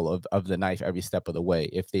control of the knife every step of the way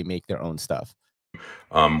if they make their own stuff.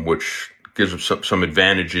 Which gives them some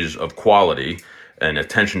advantages of quality and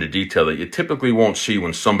attention to detail that you typically won't see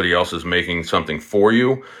when somebody else is making something for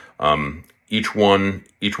you. Each one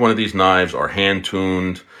of these knives are hand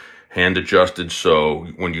tuned, hand adjusted. So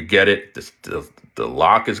when you get it, the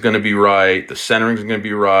lock is going to be right, the centering is going to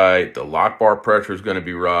be right, the lock bar pressure is going to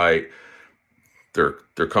be right.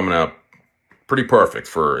 They're coming out pretty perfect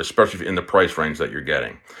for, especially in the price range that you're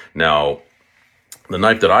getting. Now, the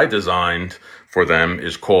knife that I designed for them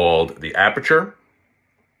is called the Aperture.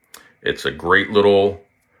 It's a great little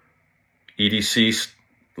EDC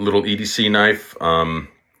knife.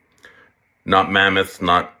 Not mammoth,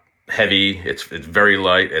 not heavy. It's very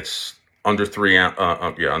light. It's under 3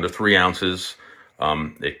 ounces.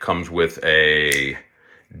 It comes with a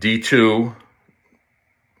D2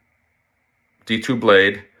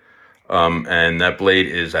 blade, and that blade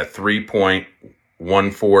is at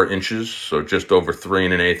 3.14 inches, so just over 3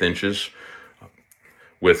 1/8 inches,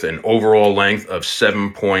 with an overall length of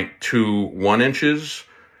 7.21 inches.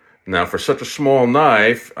 Now, for such a small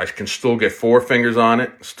knife, I can still get 4 fingers on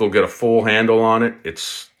it, still get a full handle on it.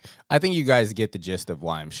 I think you guys get the gist of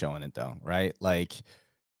why I'm showing it, though, right? Like,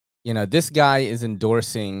 this guy is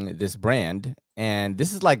endorsing this brand, and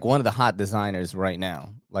this is like one of the hot designers right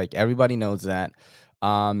now. Like, everybody knows that.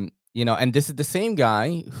 And this is the same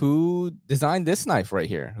guy who designed this knife right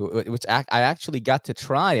here, which I actually got to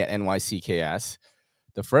try at NYCKS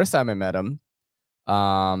the first time I met him. Here,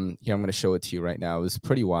 I'm going to show it to you right now. It was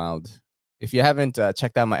pretty wild. If you haven't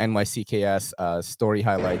checked out my NYCKS story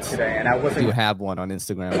highlights, today, and I do have one on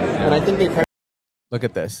Instagram. Right now. And I think look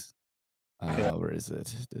at this. Where is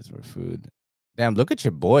it? This is food. Damn, look at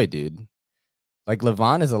your boy, dude. Like,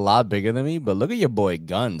 Levon is a lot bigger than me, but look at your boy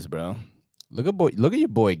Guns, bro. Look at your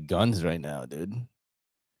boy Guns right now, dude.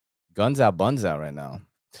 Guns out, buns out right now.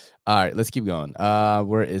 All right, let's keep going.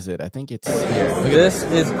 Where is it? I think it's here. This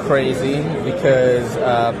is crazy because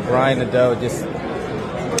Brian Nadeau just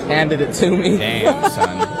handed it to me. Damn,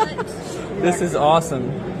 son. This is awesome.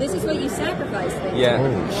 This is what you sacrificed. Yeah.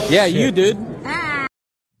 Oh, yeah, you, dude.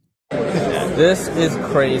 This is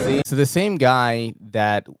crazy. So the same guy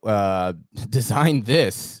that designed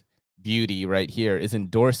this beauty right here is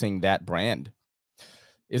endorsing that brand,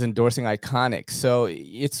 is endorsing Iconic. So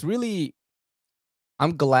it's really,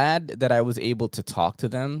 I'm glad that I was able to talk to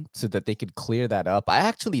them so that they could clear that up. I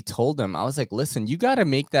actually told them, I was like, listen, you got to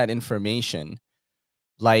make that information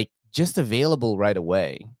like just available right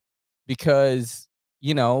away, because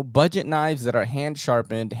budget knives that are hand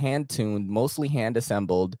sharpened, hand tuned, mostly hand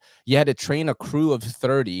assembled, you had to train a crew of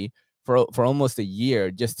 30 for almost a year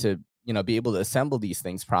just to be able to assemble these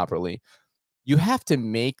things properly. You have to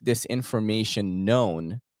make this information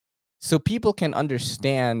known so people can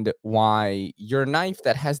understand why your knife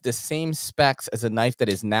that has the same specs as a knife that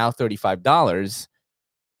is now $35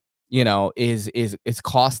 is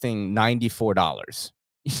costing $94.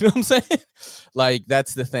 You know what I'm saying? Like,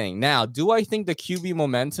 that's the thing. Now, do I think the QB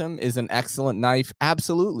Momentum is an excellent knife?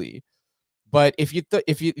 Absolutely. But if you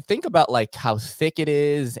think about like how thick it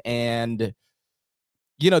is, and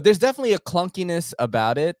there's definitely a clunkiness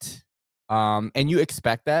about it. And you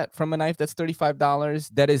expect that from a knife that's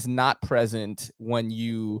 $35. That is not present when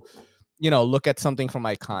you look at something from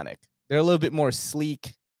Iconic. They're a little bit more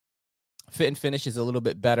sleek. Fit and finish is a little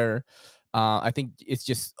bit better. I think it's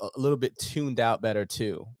just a little bit tuned out better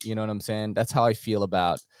too. You know what I'm saying? That's how I feel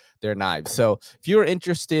about their knives. So if you're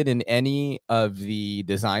interested in any of the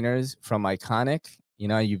designers from Iconic, you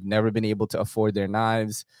know, you've never been able to afford their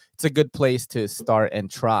knives, it's a good place to start and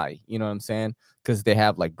try. You know what I'm saying? Because they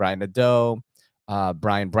have like Brian Nadeau,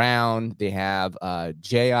 Brian Brown, they have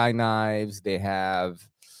JI knives, they have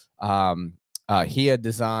Hia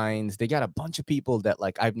Designs. They got a bunch of people that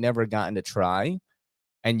like I've never gotten to try,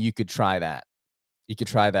 and you could try that. You could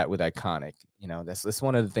try that with Iconic. You know, that's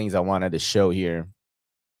one of the things I wanted to show here.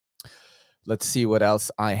 Let's see what else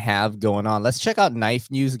I have going on. Let's check out Knife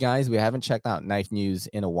News, guys. We haven't checked out Knife News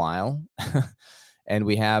in a while. And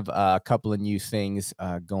we have a couple of new things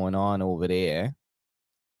going on over there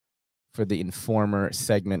for the Informer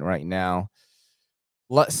segment right now.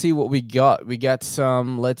 Let's see what we got. We got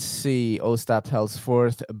some, let's see, Ostap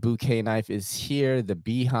Hellsforth, Bouquet Knife is here. The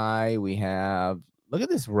Beehive, we have, look at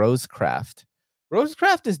this Rosecraft.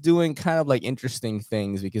 Rosecraft is doing kind of like interesting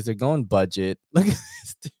things because they're going budget. Look at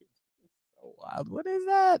this dude. So wild. What is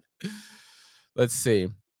that? Let's see.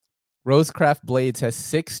 Rosecraft Blades has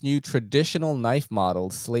 6 new traditional knife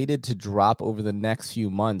models slated to drop over the next few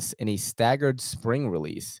months in a staggered spring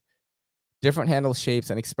release. Different handle shapes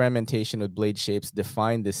and experimentation with blade shapes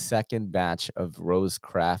define the second batch of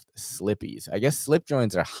Rosecraft Slippies. I guess slip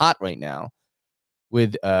joints are hot right now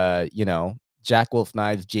with, you know, Jack Wolf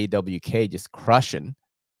Knives JWK just crushing.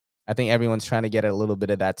 I think everyone's trying to get a little bit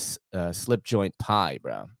of that slip joint pie,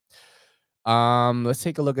 bro. Let's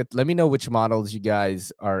take a look at, let me know which models you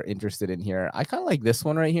guys are interested in here. I kind of like this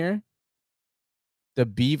one right here. The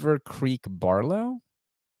Beaver Creek Barlow.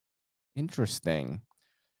 Interesting.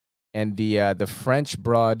 And the French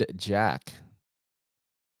Broad Jack.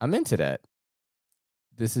 I'm into that.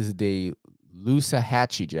 This is the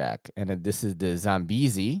Lusahatchee Jack, and then this is the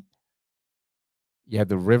Zambezi. You have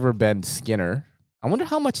the Riverbend Skinner. I wonder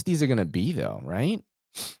how much these are gonna be, though, right?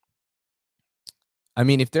 I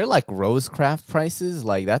mean, if they're like Rosecraft prices,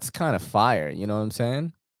 like that's kind of fire. You know what I'm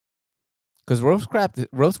saying? Because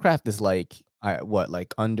Rosecraft is like what,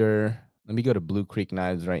 like under. Let me go to Blue Creek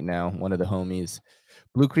Knives right now. One of the homies,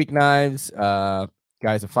 Blue Creek Knives.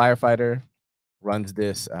 Guy's a firefighter, runs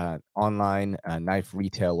this online knife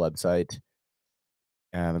retail website.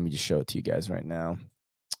 Let me just show it to you guys right now.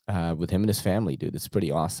 With him and his family, dude, it's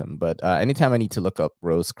pretty awesome. But anytime I need to look up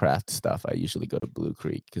Rosecraft stuff, I usually go to Blue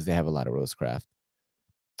Creek because they have a lot of Rosecraft.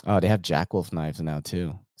 Oh, they have Jack Wolf knives now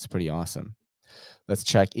too. It's pretty awesome. Let's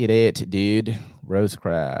check it, dude.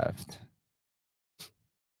 Rosecraft.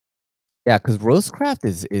 Yeah, because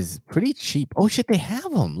Rosecraft is pretty cheap. Oh shit, they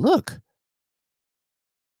have them. Look,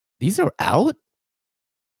 these are out,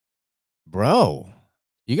 bro.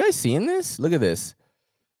 You guys seeing this? Look at this.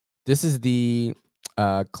 This is the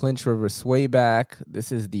Clinch River Swayback.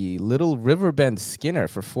 This is the Little Riverbend Skinner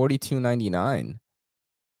for $42.99.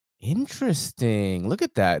 Interesting. Look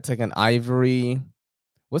at that. It's like an ivory.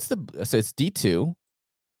 What's the, so it's D2.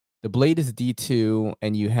 The blade is D2,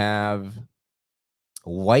 and you have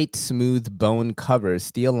white smooth bone covers,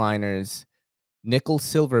 steel liners, nickel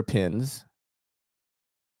silver pins.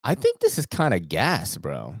 I think this is kind of gas,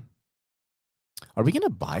 bro. Are we gonna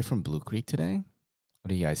buy from Blue Creek today? What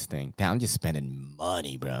do you guys think? Damn, I'm just spending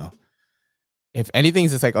money, bro. If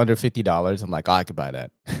anything's just like under $50, I'm like, oh, I could buy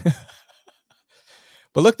that.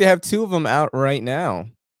 But look, they have 2 of them out right now.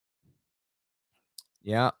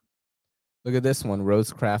 Yeah. Look at this one,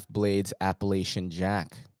 Rosecraft Blades Appalachian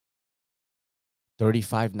Jack.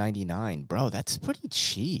 $35.99. Bro, that's pretty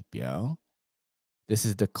cheap, yo. This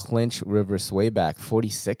is the Clinch River Swayback,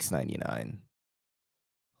 $46.99.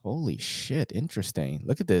 Holy shit, interesting.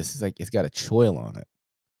 Look at this. It's like it's got a choil on it.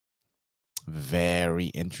 Very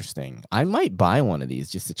interesting. I might buy one of these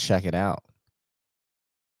just to check it out.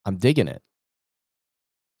 I'm digging it.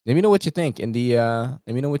 Let me know what you think in the let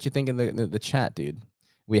me know what you think in the chat, dude.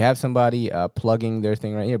 We have somebody plugging their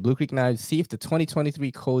thing right here. Blue Creek Knives. See if the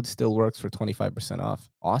 2023 code still works for 25% off.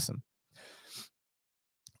 Awesome.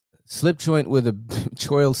 Slip joint with a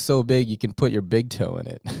choil so big you can put your big toe in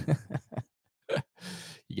it.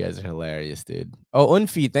 You guys are hilarious, dude. Oh,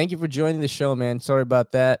 Unfi, thank you for joining the show, man. Sorry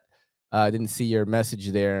about that. I didn't see your message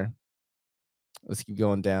there. Let's keep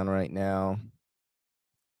going down right now.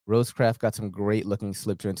 Rosecraft got some great looking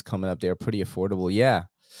slip joints coming up. They're pretty affordable. Yeah,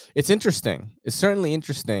 it's interesting. It's certainly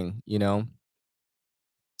interesting, you know.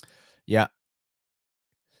 Yeah.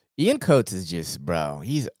 Ian Coates is just, bro,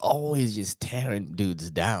 he's always just tearing dudes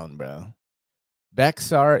down, bro.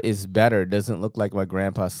 Bexar is better. Doesn't look like my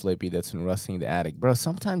grandpa's Slippy that's been rusting the attic. Bro,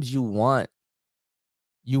 sometimes you want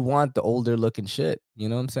the older looking shit. You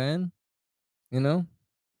know what I'm saying? You know?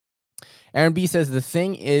 Aaron B says the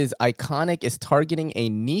thing is, Iconic is targeting a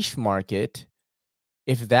niche market.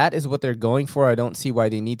 If that is what they're going for, I don't see why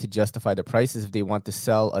they need to justify the prices. If they want to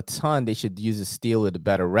sell a ton, they should use a steel with a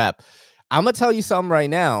better rep. I'm gonna tell you something right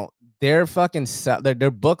now. Their fucking their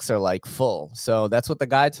books are like full. So that's what the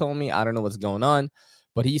guy told me. I don't know what's going on,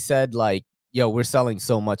 but he said like, yo, we're selling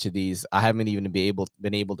so much of these. I haven't even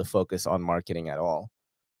been able to focus on marketing at all.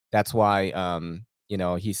 That's why you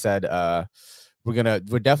know, he said we're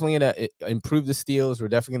definitely gonna improve the steals. We're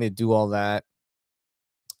definitely gonna do all that.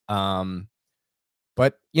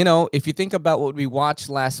 But you know, if you think about what we watched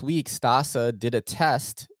last week, Stasa did a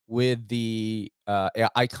test with the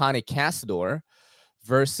Iconic Castador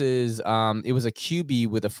versus it was a QB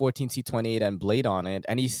with a 14C28 blade on it,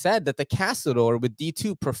 and he said that the Castador with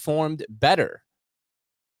D2 performed better.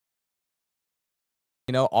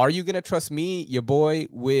 You know, are you gonna trust me, your boy,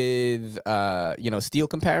 with you know, steel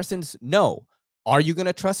comparisons? No. Are you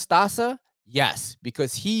gonna trust Stasa? Yes,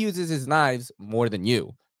 because he uses his knives more than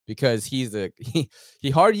you. Because he's he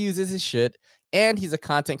hard uses his shit, and he's a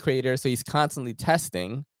content creator, so he's constantly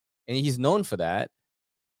testing, and he's known for that.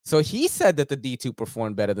 So he said that the D2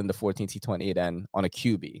 performed better than the 14C28N on a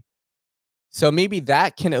QB. So maybe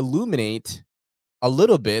that can illuminate a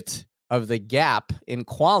little bit of the gap in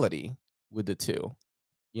quality with the two.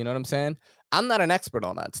 You know what I'm saying? I'm not an expert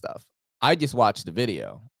on that stuff. I just watched the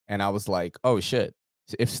video and I was like, oh shit.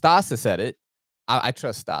 If Stasa said it, I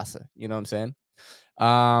trust Stasa. You know what I'm saying?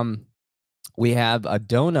 We have a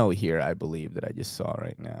dono here, I believe, that I just saw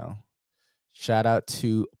right now. Shout out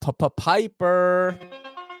to Piper.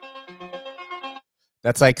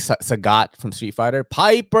 That's like Sagat from Street Fighter.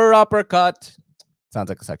 Piper uppercut. Sounds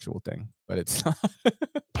like a sexual thing, but it's not.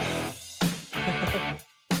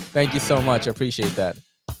 Thank you so much. I appreciate that.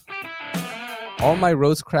 All my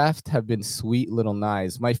Rosecraft have been sweet little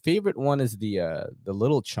knives. My favorite one is the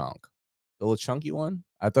little chunk, the little chunky one.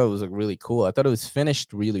 I thought it was like really cool. I thought it was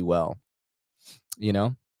finished really well. You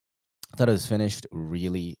know, I thought it was finished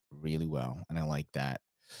really, really well, and I like that.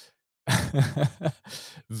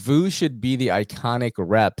 Vu should be the Iconic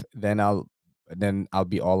rep. Then I'll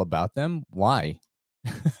be all about them. Why?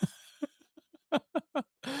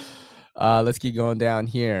 Let's keep going down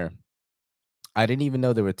here. I didn't even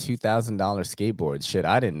know there were $2,000 skateboards. Shit,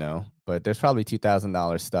 I didn't know, but there's probably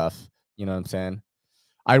 $2,000 stuff. You know what I'm saying?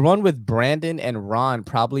 I run with Brandon and Ron,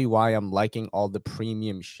 probably why I'm liking all the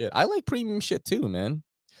premium shit. I like premium shit too, man.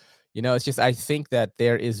 You know, it's just I think that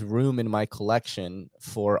there is room in my collection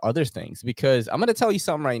for other things, because I'm gonna tell you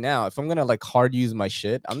something right now. If I'm gonna like hard use my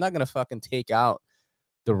shit, I'm not gonna fucking take out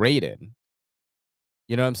the Raiden.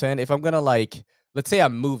 You know what I'm saying? If I'm gonna like, let's say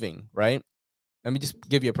I'm moving, right? Let me just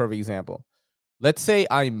give you a perfect example. Let's say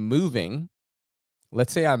I'm moving, and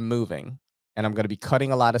I'm going to be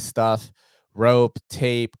cutting a lot of stuff, rope,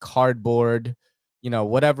 tape, cardboard, you know,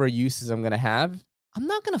 whatever uses I'm going to have. I'm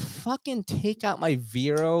not going to fucking take out my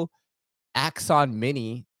Vero Axon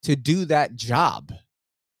Mini to do that job.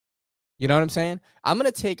 You know what I'm saying? I'm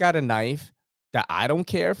going to take out a knife that I don't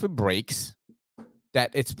care if it breaks, that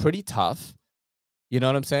it's pretty tough. You know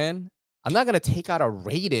what I'm saying? I'm not going to take out a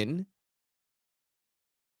Raiden.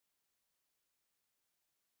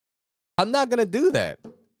 I'm not going to do that.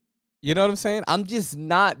 You know what I'm saying? I'm just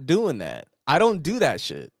not doing that. I don't do that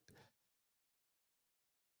shit.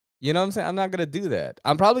 You know what I'm saying? I'm not gonna do that.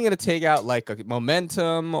 I'm probably gonna take out like a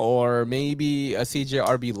Momentum or maybe a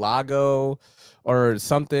CJRB Lago or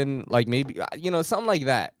something, like maybe, you know, something like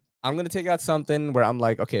that. I'm gonna take out something where I'm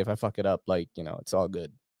like, okay, if I fuck it up, like, you know, it's all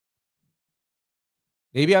good.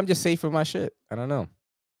 Maybe I'm just safe with my shit. I don't know.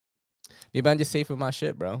 Maybe I'm just safe with my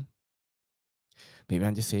shit, bro. Maybe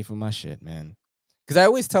I'm just safe with my shit, man. Because I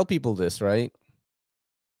always tell people this, right?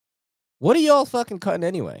 What are y'all fucking cutting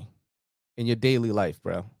anyway in your daily life,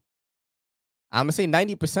 bro? I'm gonna say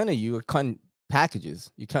 90% of you are cutting packages.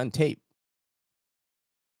 You're cutting tape.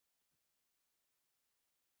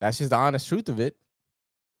 That's just the honest truth of it,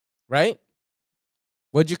 right?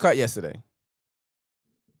 What'd you cut yesterday?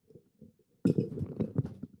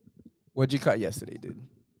 What'd you cut yesterday, dude?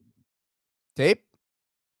 Tape?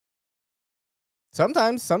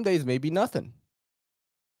 Sometimes, some days, maybe nothing.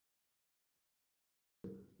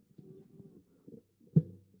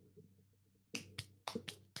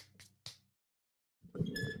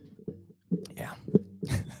 Yeah.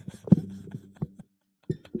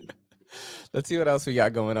 Let's see what else we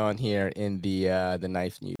got going on here in the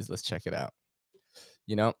knife news. Let's check it out.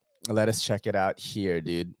 You know, let us check it out here,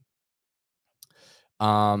 dude. You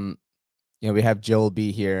know, we have Joel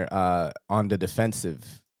B here on the defensive.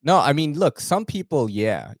 No, I mean, look, some people,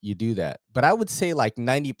 yeah, you do that. But I would say like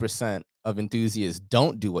 90% of enthusiasts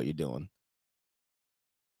don't do what you're doing.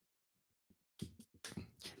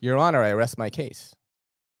 Your Honor, I rest my case.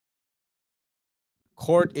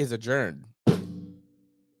 Court is adjourned.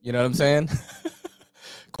 You know what I'm saying?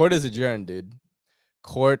 Court is adjourned, dude.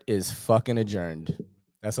 Court is fucking adjourned.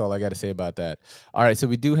 That's all I got to say about that. All right, so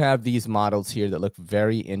we do have these models here that look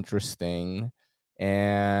very interesting.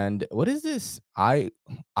 And what is this? IWA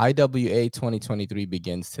 2023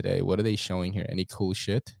 begins today. What are they showing here? Any cool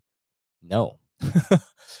shit? No.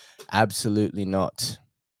 Absolutely not.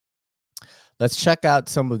 Let's check out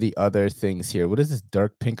some of the other things here. What is this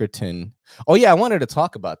Dirk Pinkerton? Oh, yeah, I wanted to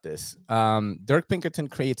talk about this. Dirk Pinkerton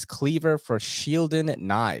creates cleaver for Shieldon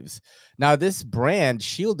knives. Now, this brand,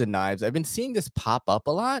 Shieldon Knives, I've been seeing this pop up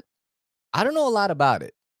a lot. I don't know a lot about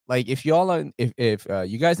it. Like, if y'all are, if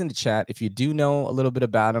you guys in the chat, if you do know a little bit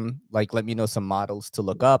about them, like, let me know some models to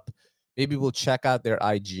look up. Maybe we'll check out their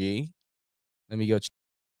IG. Let me go check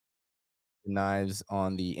the knives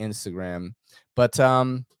on the Instagram. But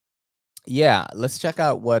yeah, let's check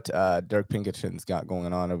out what Dirk Pinkerton's got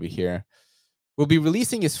going on over here. Will be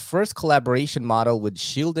releasing his first collaboration model with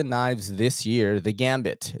Shieldon Knives this year, the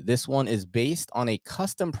Gambit. This one is based on a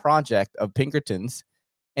custom project of Pinkerton's,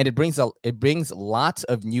 and it brings lots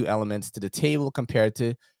of new elements to the table compared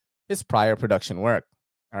to his prior production work.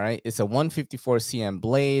 All right, it's a 154 cm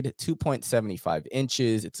blade, 2.75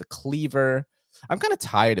 inches. It's a cleaver. I'm kind of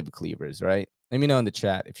tired of cleavers, right? Let me know in the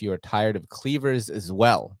chat if you are tired of cleavers as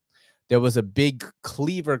well. There was a big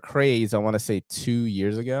cleaver craze, I want to say 2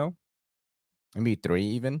 years ago, maybe 3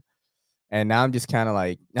 even. And now I'm just kind of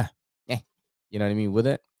like, you know what I mean, with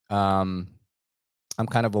it. I'm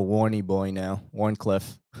kind of a Warny boy now,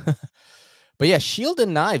 Warncliffe. But yeah, Shieldon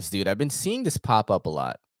Knives, dude. I've been seeing this pop up a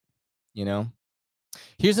lot, you know.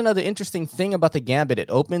 Here's another interesting thing about the Gambit. It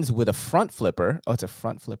opens with a front flipper. Oh, it's a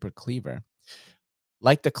front flipper cleaver.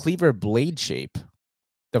 Like the cleaver blade shape,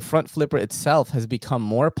 the front flipper itself has become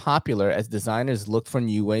more popular as designers look for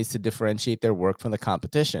new ways to differentiate their work from the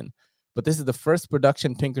competition. But this is the first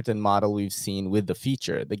production Pinkerton model we've seen with the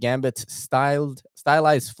feature. The Gambit's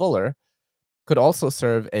stylized fuller could also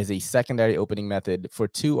serve as a secondary opening method for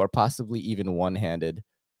 2 or possibly even one-handed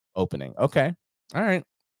opening. Okay. All right.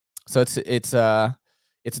 So it's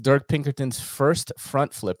Dirk Pinkerton's first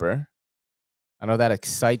front flipper. I know that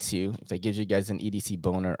excites you, if that gives you guys an EDC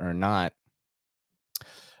boner or not.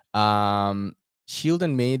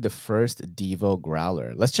 Shieldon made the first Devo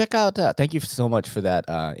growler. Let's check out. Thank you so much for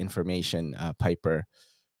that information, Piper.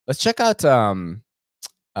 Let's check out Shieldon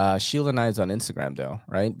Knives on Instagram, though,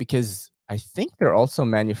 right? Because I think they're also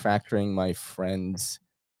manufacturing my friend's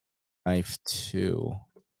knife too.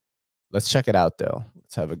 Let's check it out, though.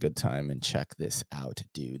 Let's have a good time and check this out,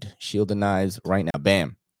 dude. Shieldon Knives right now.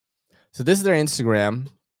 Bam. So this is their Instagram.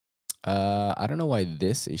 I don't know why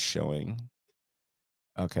this is showing.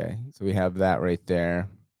 Okay, so we have that right there.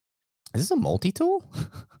 Is this a multi-tool?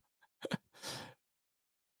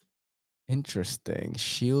 Interesting.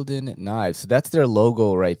 Shieldon Knives. So that's their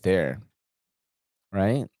logo right there.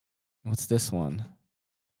 Right? What's this one?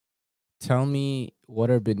 Tell me what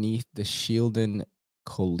are beneath the Shieldon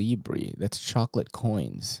Colibri. That's chocolate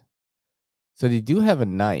coins. So they do have a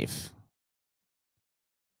knife.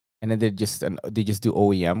 And then they just do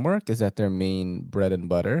OEM work? Is that their main bread and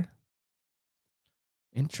butter?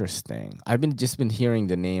 Interesting. I've just been hearing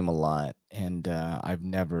the name a lot, and I've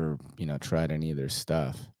never, tried any of their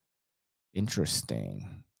stuff.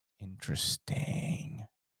 Interesting,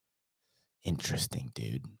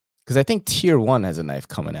 dude. Because I think Tier 1 has a knife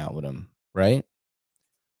coming out with them, right?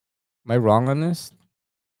 Am I wrong on this?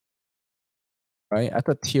 Right? I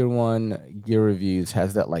thought Tier 1 Gear Reviews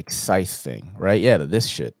has that like scythe thing, right? Yeah, this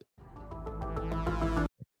shit.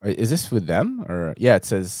 Right, is this with them? Or yeah, it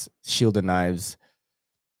says Shieldon Knives.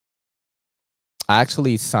 I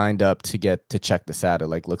actually signed up to check this out. It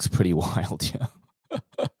like looks pretty wild, yeah.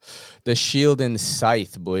 The Shieldon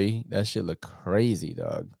scythe, boy. That shit look crazy,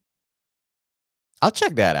 dog. I'll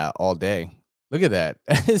check that out all day. Look at that.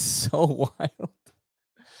 That is so wild.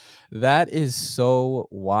 That is so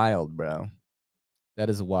wild, bro. That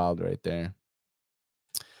is wild right there.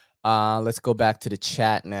 Let's go back to the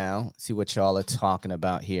chat now. See what y'all are talking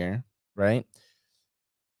about here, right?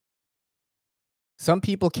 Some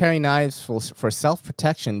people carry knives for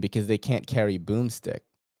self-protection because they can't carry boomstick.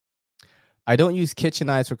 I don't use kitchen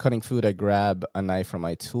knives for cutting food. I grab a knife from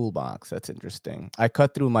my toolbox. That's interesting. I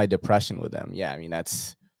cut through my depression with them. Yeah, I mean,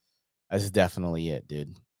 that's definitely it,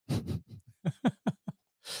 dude.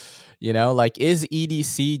 Like, is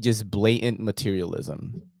EDC just blatant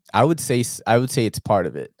materialism? I would say it's part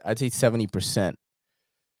of it. I'd say 70%.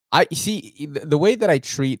 I see the way that I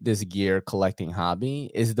treat this gear collecting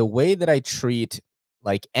hobby is the way that I treat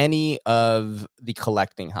like any of the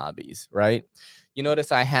collecting hobbies, right? You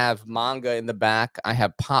notice I have manga in the back. I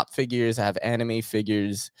have pop figures. I have anime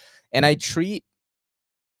figures. And I treat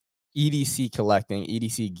EDC collecting,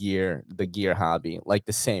 EDC gear, the gear hobby, like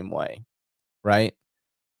the same way, right?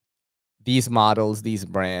 These models, these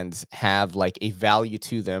brands have like a value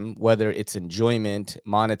to them, whether it's enjoyment,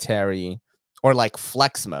 monetary, or like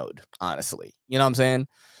flex mode, honestly. You know what I'm saying?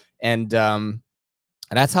 And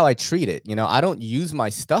that's how I treat it. You know, I don't use my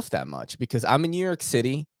stuff that much because I'm in New York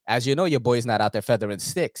City. As you know, your boy's not out there feathering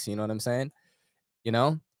sticks. You know what I'm saying? You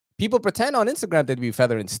know, people pretend on Instagram they'd be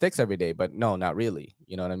feathering sticks every day, but no, not really.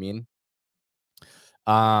 You know what I mean?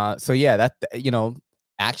 So yeah, that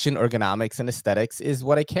action, ergonomics, and aesthetics is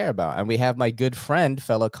what I care about. And we have my good friend,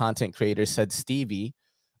 fellow content creator, said Stevie,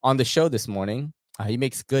 on the show this morning. He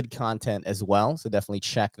makes good content as well, so definitely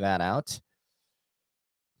check that out.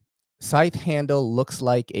 Scythe handle looks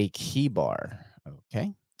like a key bar.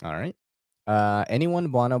 Okay, all right.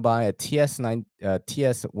 Anyone want to buy a TS9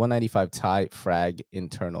 TS 195 tie frag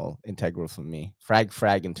integral from me? Frag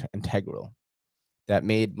integral that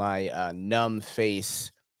made my numb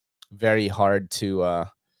face very hard to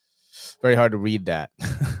read that.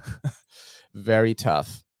 Very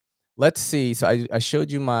tough. Let's see. So I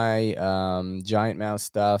showed you my giant mouse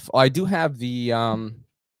stuff. Oh, I do have the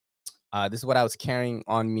this is what I was carrying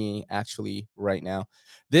on me actually right now.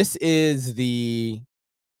 This is the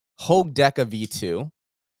Hogue Deca V2,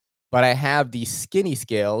 but I have the skinny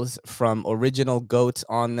scales from Original Goats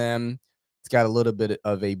on them. It's got a little bit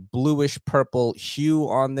of a bluish purple hue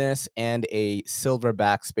on this and a silver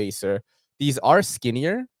backspacer. These are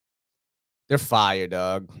skinnier. They're fire,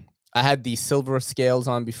 dog. I had the silver scales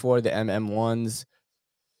on before, the MM1s.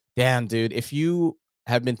 Damn, dude. If you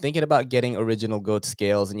have been thinking about getting Original Goat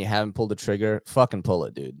scales and you haven't pulled the trigger, fucking pull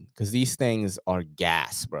it, dude. Because these things are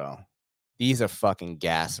gas, bro. These are fucking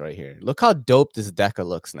gas right here. Look how dope this Deca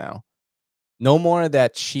looks now. No more of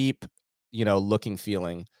that cheap, looking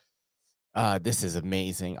feeling. This is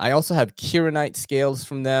amazing. I also have Kieranite scales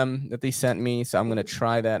from them that they sent me, so I'm gonna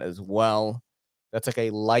try that as well. That's like a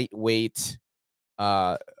lightweight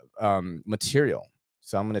material,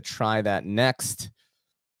 so I'm gonna try that next.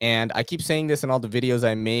 And I keep saying this in all the videos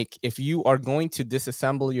I make. If you are going to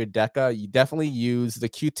disassemble your Deca, you definitely use the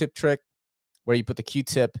Q-tip trick, where you put the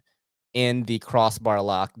Q-tip in the crossbar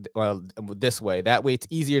lock this way. That way, it's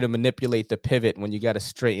easier to manipulate the pivot when you got to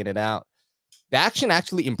straighten it out. The action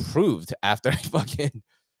actually improved after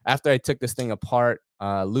I took this thing apart,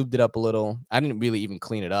 lubed it up a little. I didn't really even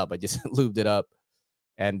clean it up. I just lubed it up,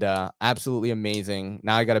 and absolutely amazing.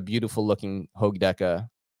 Now I got a beautiful looking Hogue Deca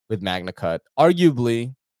with Magna Cut.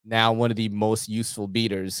 Arguably now one of the most useful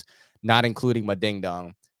beaters, not including my ding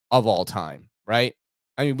dong, of all time, right?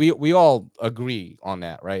 I mean, we all agree on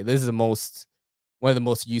that, right? This is one of the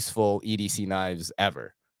most useful EDC knives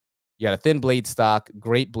ever. You got a thin blade stock,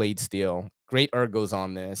 great blade steel, great ergos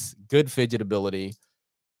on this, good fidgetability.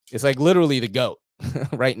 It's like literally the GOAT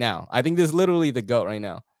right now. I think this is literally the GOAT right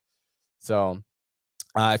now. So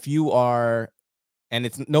if you are, and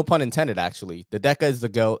it's no pun intended, actually, the Deca is the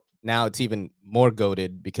GOAT. Now it's even more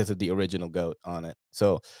goated because of the Original Goat on it.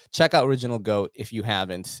 So check out Original Goat if you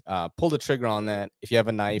haven't. Pull the trigger on that. If you have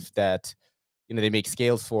a knife that they make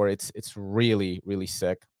scales for, it's really, really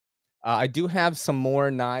sick. I do have some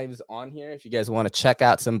more knives on here if you guys want to check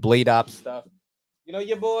out some Blade Ops stuff.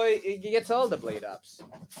 Your boy, he gets all the Blade Ops.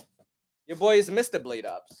 Your boy is Mr. Blade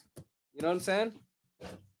Ops. You know what I'm saying?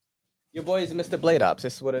 Your boy is Mr. Blade Ops.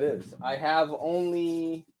 This is what it is. I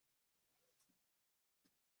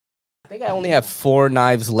think I only have 4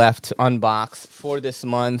 knives left to unbox for this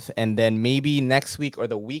month, and then maybe next week or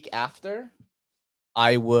the week after,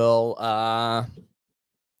 I will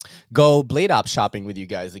go Blade Ops shopping with you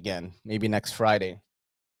guys again. Maybe next Friday.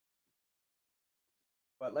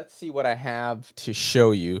 But let's see what I have to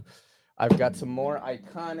show you. I've got some more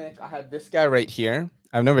iconic. I have this guy right here.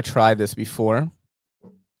 I've never tried this before.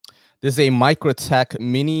 This is a Microtech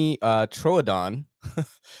Mini Troodon.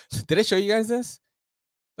 Did I show you guys this?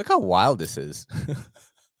 Look how wild this is.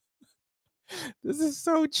 This is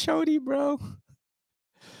so chody, bro.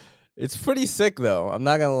 It's pretty sick, though. I'm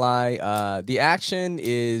not gonna lie. The action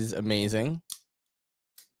is amazing.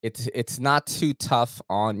 It's not too tough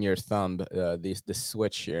on your thumb. The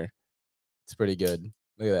switch here, it's pretty good.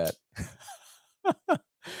 Look at that.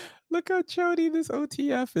 Look how chody this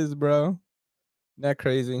OTF is, bro. Isn't that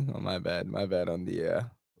crazy? Oh, my bad. My bad on the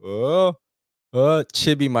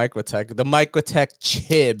Chibi Microtech. The Microtech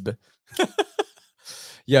Chib.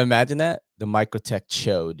 Yeah, imagine that. The Microtech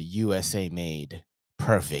Chode, USA made.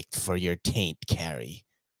 Perfect for your taint carry.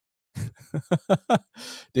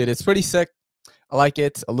 Dude, it's pretty sick. I like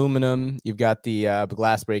it. Aluminum. You've got the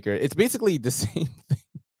glass breaker. It's basically the same thing.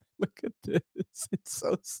 Look at this. It's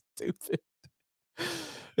so stupid.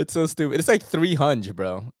 It's so stupid. It's like 300,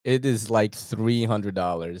 bro. It is like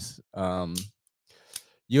 $300.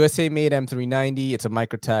 USA made M390. It's a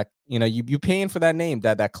Microtech. You know, you paying for that name,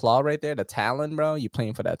 that claw right there, the Talon, bro. You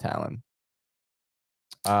paying for that Talon.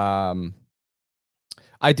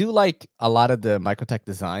 I do like a lot of the Microtech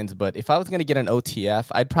designs, but if I was gonna get an OTF,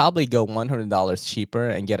 I'd probably go $100 cheaper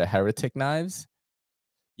and get a Heretic knives.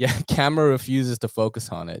 Yeah, camera refuses to focus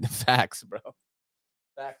on it. Facts, bro.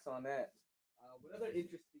 Facts on that. What other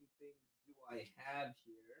interesting things do I have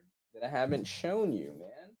here that I haven't shown you,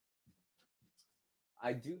 man?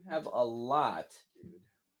 I do have a lot, dude.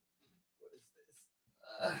 What is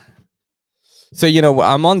this? So, you know,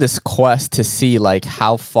 I'm on this quest to see like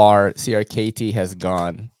how far CRKT has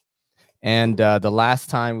gone. And the last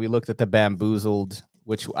time we looked at the Bamboozled,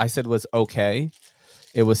 which I said was okay,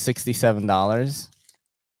 it was $67.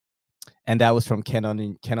 And that was from Ken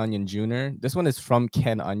Onion Jr. This one is from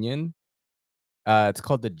Ken Onion. It's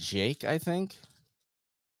called the Jake, I think.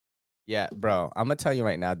 Yeah, bro, I'm gonna tell you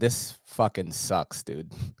right now, this fucking sucks,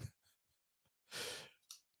 dude.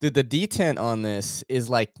 Dude, the detent on this is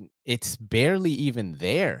like, it's barely even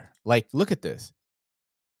there. Like, look at this.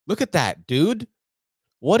 Look at that, dude.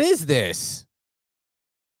 What is this?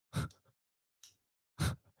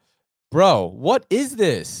 Bro, what is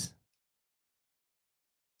this?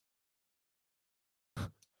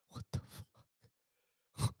 What the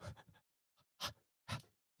fuck?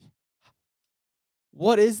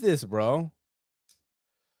 What is this, bro?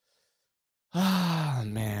 Ah,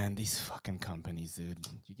 man, these fucking companies, dude.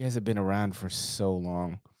 You guys have been around for so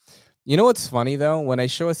long. You know what's funny though? When I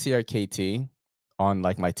show a CRKT on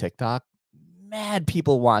like my TikTok, mad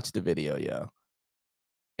people watch the video, yo.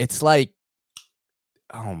 It's like,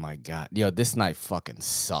 oh my god, yo, this knife fucking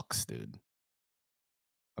sucks, dude.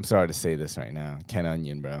 I'm sorry to say this right now, Ken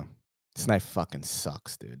Onion, bro. This knife fucking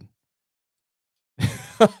sucks, dude.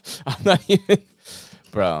 I'm not even,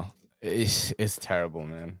 bro. It's terrible,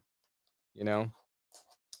 man. You know.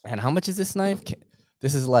 And how much is this knife?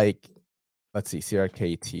 This is like, let's see,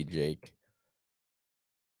 CRKT Jake.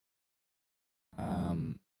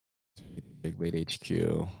 Big Blade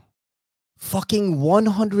HQ. Fucking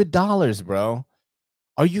 $100, bro.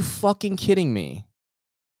 Are you fucking kidding me?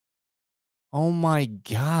 Oh my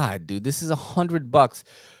god, dude. This is $100.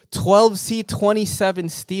 12C27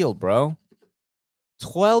 steel, bro.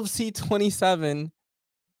 12C27.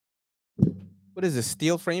 What is this?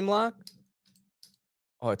 Steel frame lock?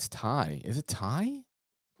 Oh, it's tie. Is it tie?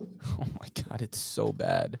 Oh my god, it's so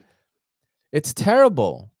bad. It's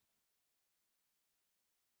terrible.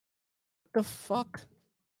 What the fuck?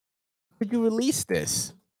 Did you release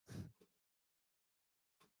this?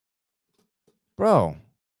 Bro.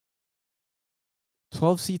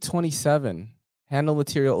 12C27. Handle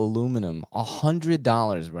material aluminum.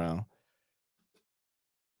 $100, bro.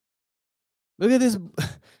 Look at this.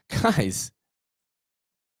 Guys.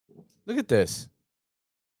 Look at this.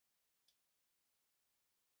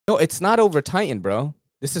 No, it's not over tightened, bro.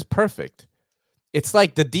 This is perfect. It's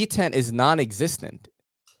like the detent is non-existent.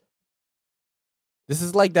 This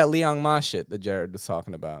is like that Liang Ma shit that Jared was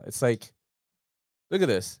talking about. It's like, look at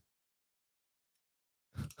this.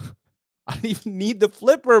 I don't even need the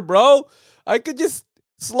flipper, bro. I could just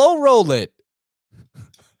slow roll it.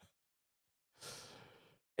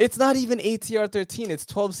 It's not even ATR 13. It's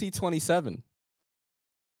 12C27.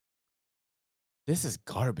 This is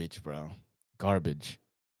garbage, bro. Garbage.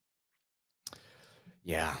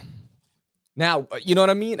 Yeah. Now, you know what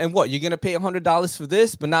I mean? And what? You're going to pay $100 for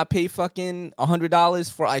this, but not pay fucking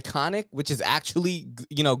 $100 for Iconic, which is actually,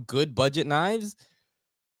 you know, good budget knives?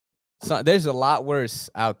 So there's a lot worse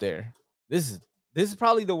out there. This is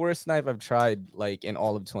probably the worst knife I've tried, like, in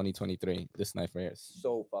all of 2023. This knife right here is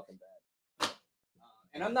so fucking bad.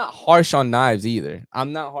 And I'm not harsh on knives either.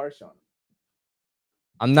 I'm not harsh on them.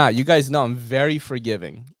 I'm not. You guys know I'm very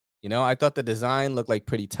forgiving. You know, I thought the design looked like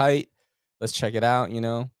pretty tight. Let's check it out, you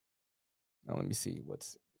know. Now let me see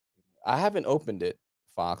what's. I haven't opened it,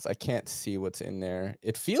 Fox. I can't see what's in there.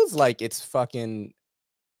 It feels like it's fucking.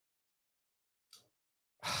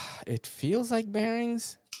 It feels like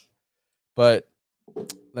bearings, but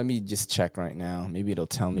let me just check right now. Maybe it'll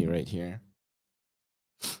tell me right here.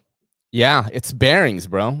 Yeah, it's bearings,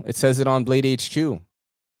 bro. It says it on Blade HQ.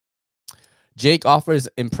 Jake offers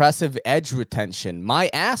impressive edge retention. My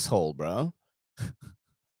asshole, bro.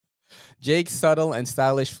 Jake's subtle and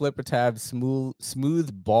stylish flipper tab,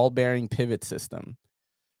 smooth ball bearing pivot system.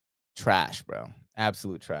 Trash, bro.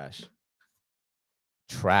 Absolute trash.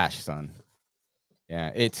 Trash, son.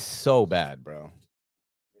 Yeah, it's so bad, bro.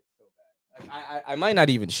 I might not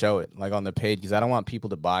even show it like on the page because I don't want people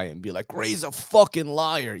to buy it and be like, Ray's a fucking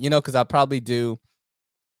liar, you know, because I'll probably do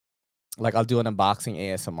like I'll do an unboxing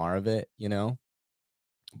ASMR of it, you know,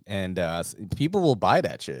 and people will buy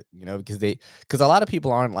that shit, you know, because a lot of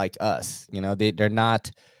people aren't like us, you know, they don't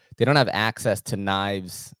have access to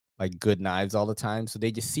knives, like good knives all the time, so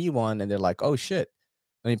they just see one and they're like, oh shit,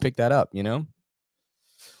 let me pick that up, you know.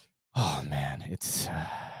 Oh man, it's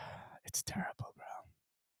terrible, bro.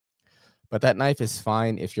 But that knife is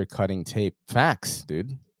fine if you're cutting tape. Facts,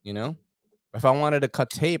 dude. You know, if I wanted to cut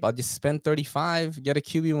tape, I'll just spend 35, get a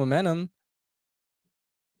QB Momentum.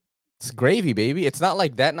 It's gravy, baby. It's not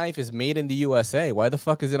like that knife is made in the USA. Why the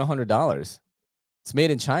fuck is it $100? It's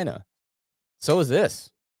made in China. So is this.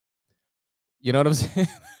 You know what I'm saying?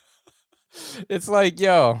 It's like,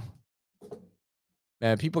 yo,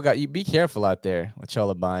 man, people got you. Be careful out there what y'all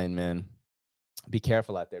are buying, man. Be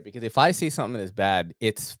careful out there because if I see something that's bad,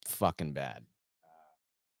 it's fucking bad.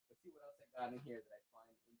 Let's see what else I got in here that I find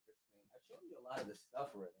interesting. I've shown you a lot of this stuff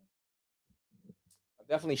already. I've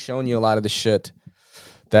definitely shown you a lot of the shit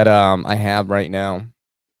that I have right now.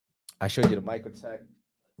 I showed you the Microtech.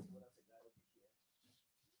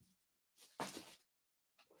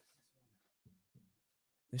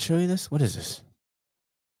 Did I show you this? What is this?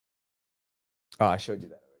 Oh, I showed you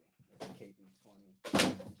that already.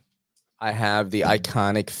 KB20. I have the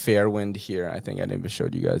iconic Fairwind here. I think I never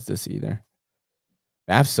showed you guys this either.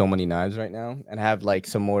 I have so many knives right now, and I have like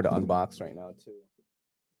some more to unbox right now too.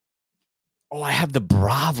 Oh, I have the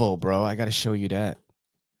Bravo, bro. I got to show you that.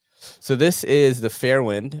 So this is the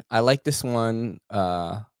Fairwind. I like this one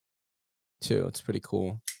too. It's pretty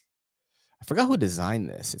cool. I forgot who designed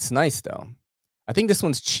this. It's nice though. I think this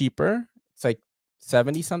one's cheaper. It's like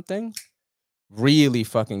 70 something. Really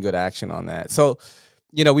fucking good action on that. So,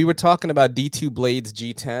 you know, we were talking about D2 Blades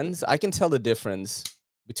G10s. I can tell the difference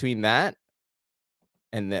between that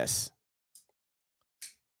and this.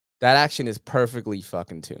 That action is perfectly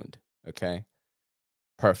fucking tuned. Okay.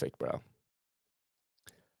 Perfect, bro.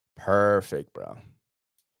 Perfect, bro.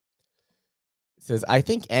 It says, I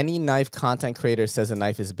think any knife content creator says a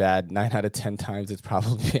knife is bad. 9 out of 10 times it's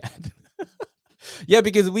probably bad. Yeah,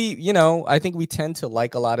 because we, you know, I think we tend to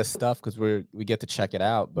like a lot of stuff because we get to check it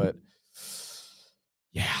out. But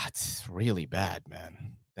yeah, it's really bad,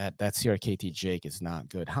 man. That CRKT Jake is not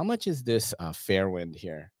good. How much is this Fairwind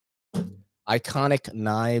here? Iconic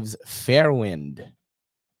Knives Fairwind.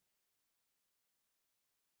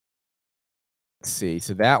 Let's see.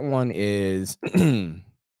 So that one is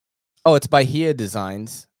oh, it's by Hia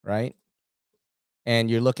Designs, right?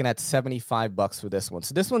 And you're looking at $75 for this one.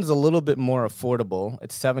 So this one's a little bit more affordable.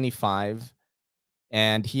 It's 75,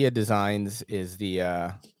 and Hia Designs is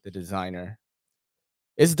the designer.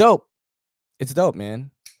 It's dope. It's dope,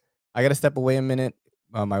 man. I gotta step away a minute.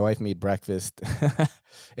 My wife made breakfast.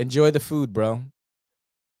 Enjoy the food, bro.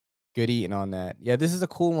 Good eating on that. Yeah, this is a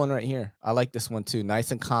cool one right here. I like this one too.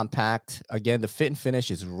 Nice and compact. Again, the fit and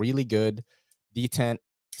finish is really good. Detent,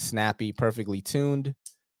 snappy, perfectly tuned.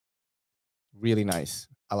 Really nice.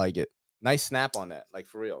 I like it. Nice snap on that, like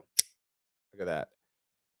for real. Look at that.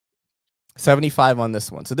 75 on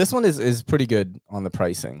this one. So this one is pretty good on the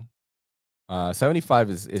pricing. 75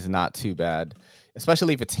 is not too bad,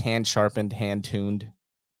 especially if it's hand sharpened, hand tuned,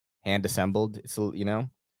 hand assembled. It's, you know.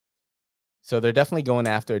 So they're definitely going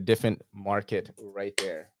after a different market right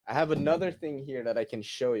there. I have another thing here that I can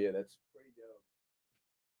show you that's pretty dope.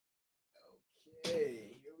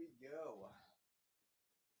 Okay, here we go.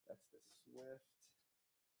 That's the Swift.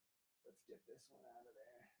 Let's get this one out of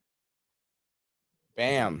there.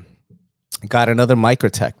 Bam. Got another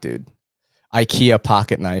Microtech, dude. IKEA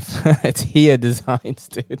pocket knife. It's Hia Designs,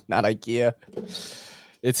 dude, not IKEA.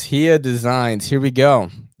 It's Hia Designs. Here we go.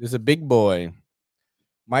 There's a big boy.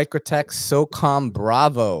 Microtech SOCOM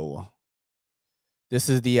Bravo. This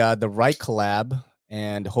is the right collab,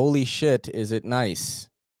 and holy shit, is it nice.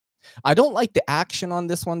 I don't like the action on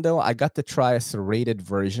this one, though. I got to try a serrated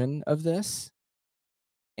version of this,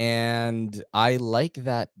 and I like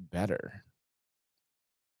that better.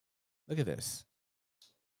 Look at this.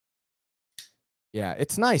 Yeah,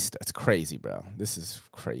 it's nice. That's crazy, bro. This is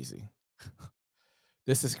crazy.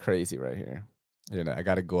 This is crazy right here. You know, I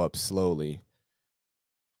got to go up slowly.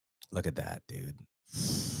 Look at that, dude.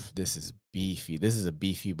 This is beefy. This is a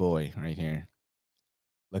beefy boy right here.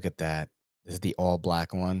 Look at that. This is the all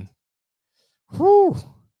black one. Whoo.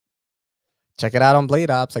 Check it out on Blade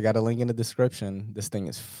Ops. I got a link in the description. This thing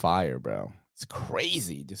is fire, bro. It's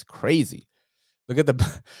crazy. Just crazy. Look at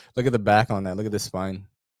the look at the back on that. Look at the spine.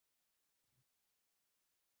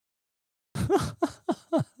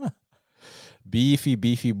 Beefy,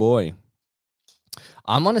 beefy boy.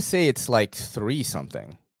 I'm gonna say it's like 3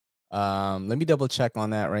 something. Let me double check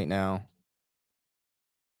on that right now.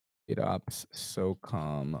 Ops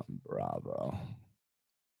SOCOM Bravo.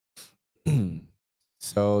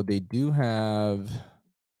 So they do have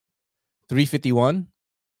 351.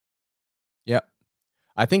 Yep.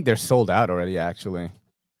 I think they're sold out already, actually,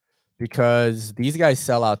 because these guys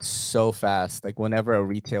sell out so fast. Like whenever a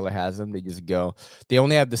retailer has them, they just go. They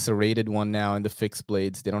only have the serrated one now and the fixed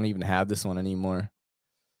blades. They don't even have this one anymore.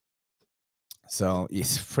 So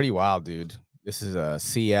it's pretty wild, dude. This is a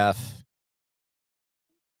CF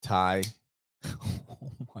tie. Oh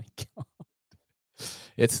my god,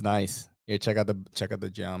 it's nice. Here, check out the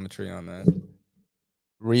geometry on that.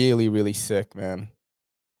 Really, really sick, man.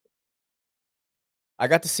 I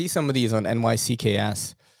got to see some of these on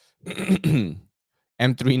NYCKS.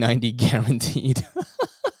 M390 guaranteed.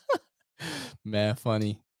 Man,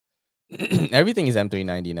 funny. Everything is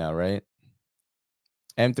M390 now, right?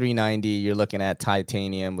 M390, you're looking at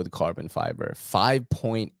titanium with carbon fiber.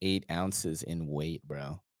 5.8 ounces in weight,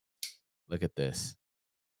 bro. Look at this.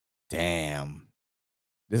 Damn.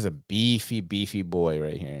 This is a beefy, beefy boy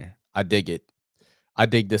right here. I dig it. I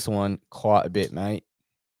dig this one quite a bit, mate.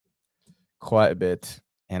 Quite a bit.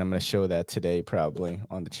 And I'm going to show that today probably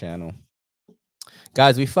on the channel.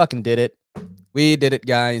 Guys, we fucking did it. We did it,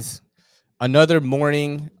 guys. Another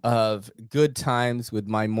morning of good times with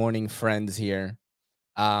my morning friends here.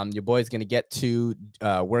 Your boy's going to get to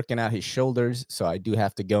working out his shoulders, so I do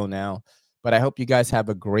have to go now. But I hope you guys have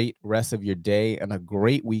a great rest of your day and a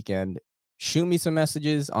great weekend. Shoot me some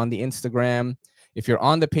messages on the Instagram. If you're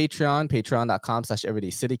on the Patreon,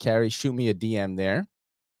 patreon.com/everydaycitycarry, shoot me a DM there.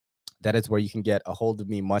 That is where you can get a hold of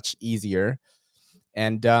me much easier.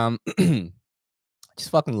 And just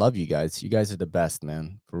fucking love you guys. You guys are the best,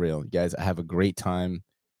 man. For real. You guys have a great time.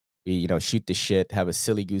 We, shoot the shit, have a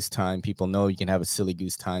silly goose time. People know you can have a silly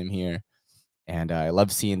goose time here. And I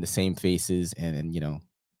love seeing the same faces and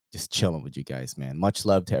just chilling with you guys, man. Much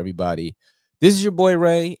love to everybody. This is your boy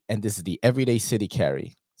Ray, and this is the Everyday City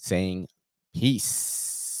Carry saying peace.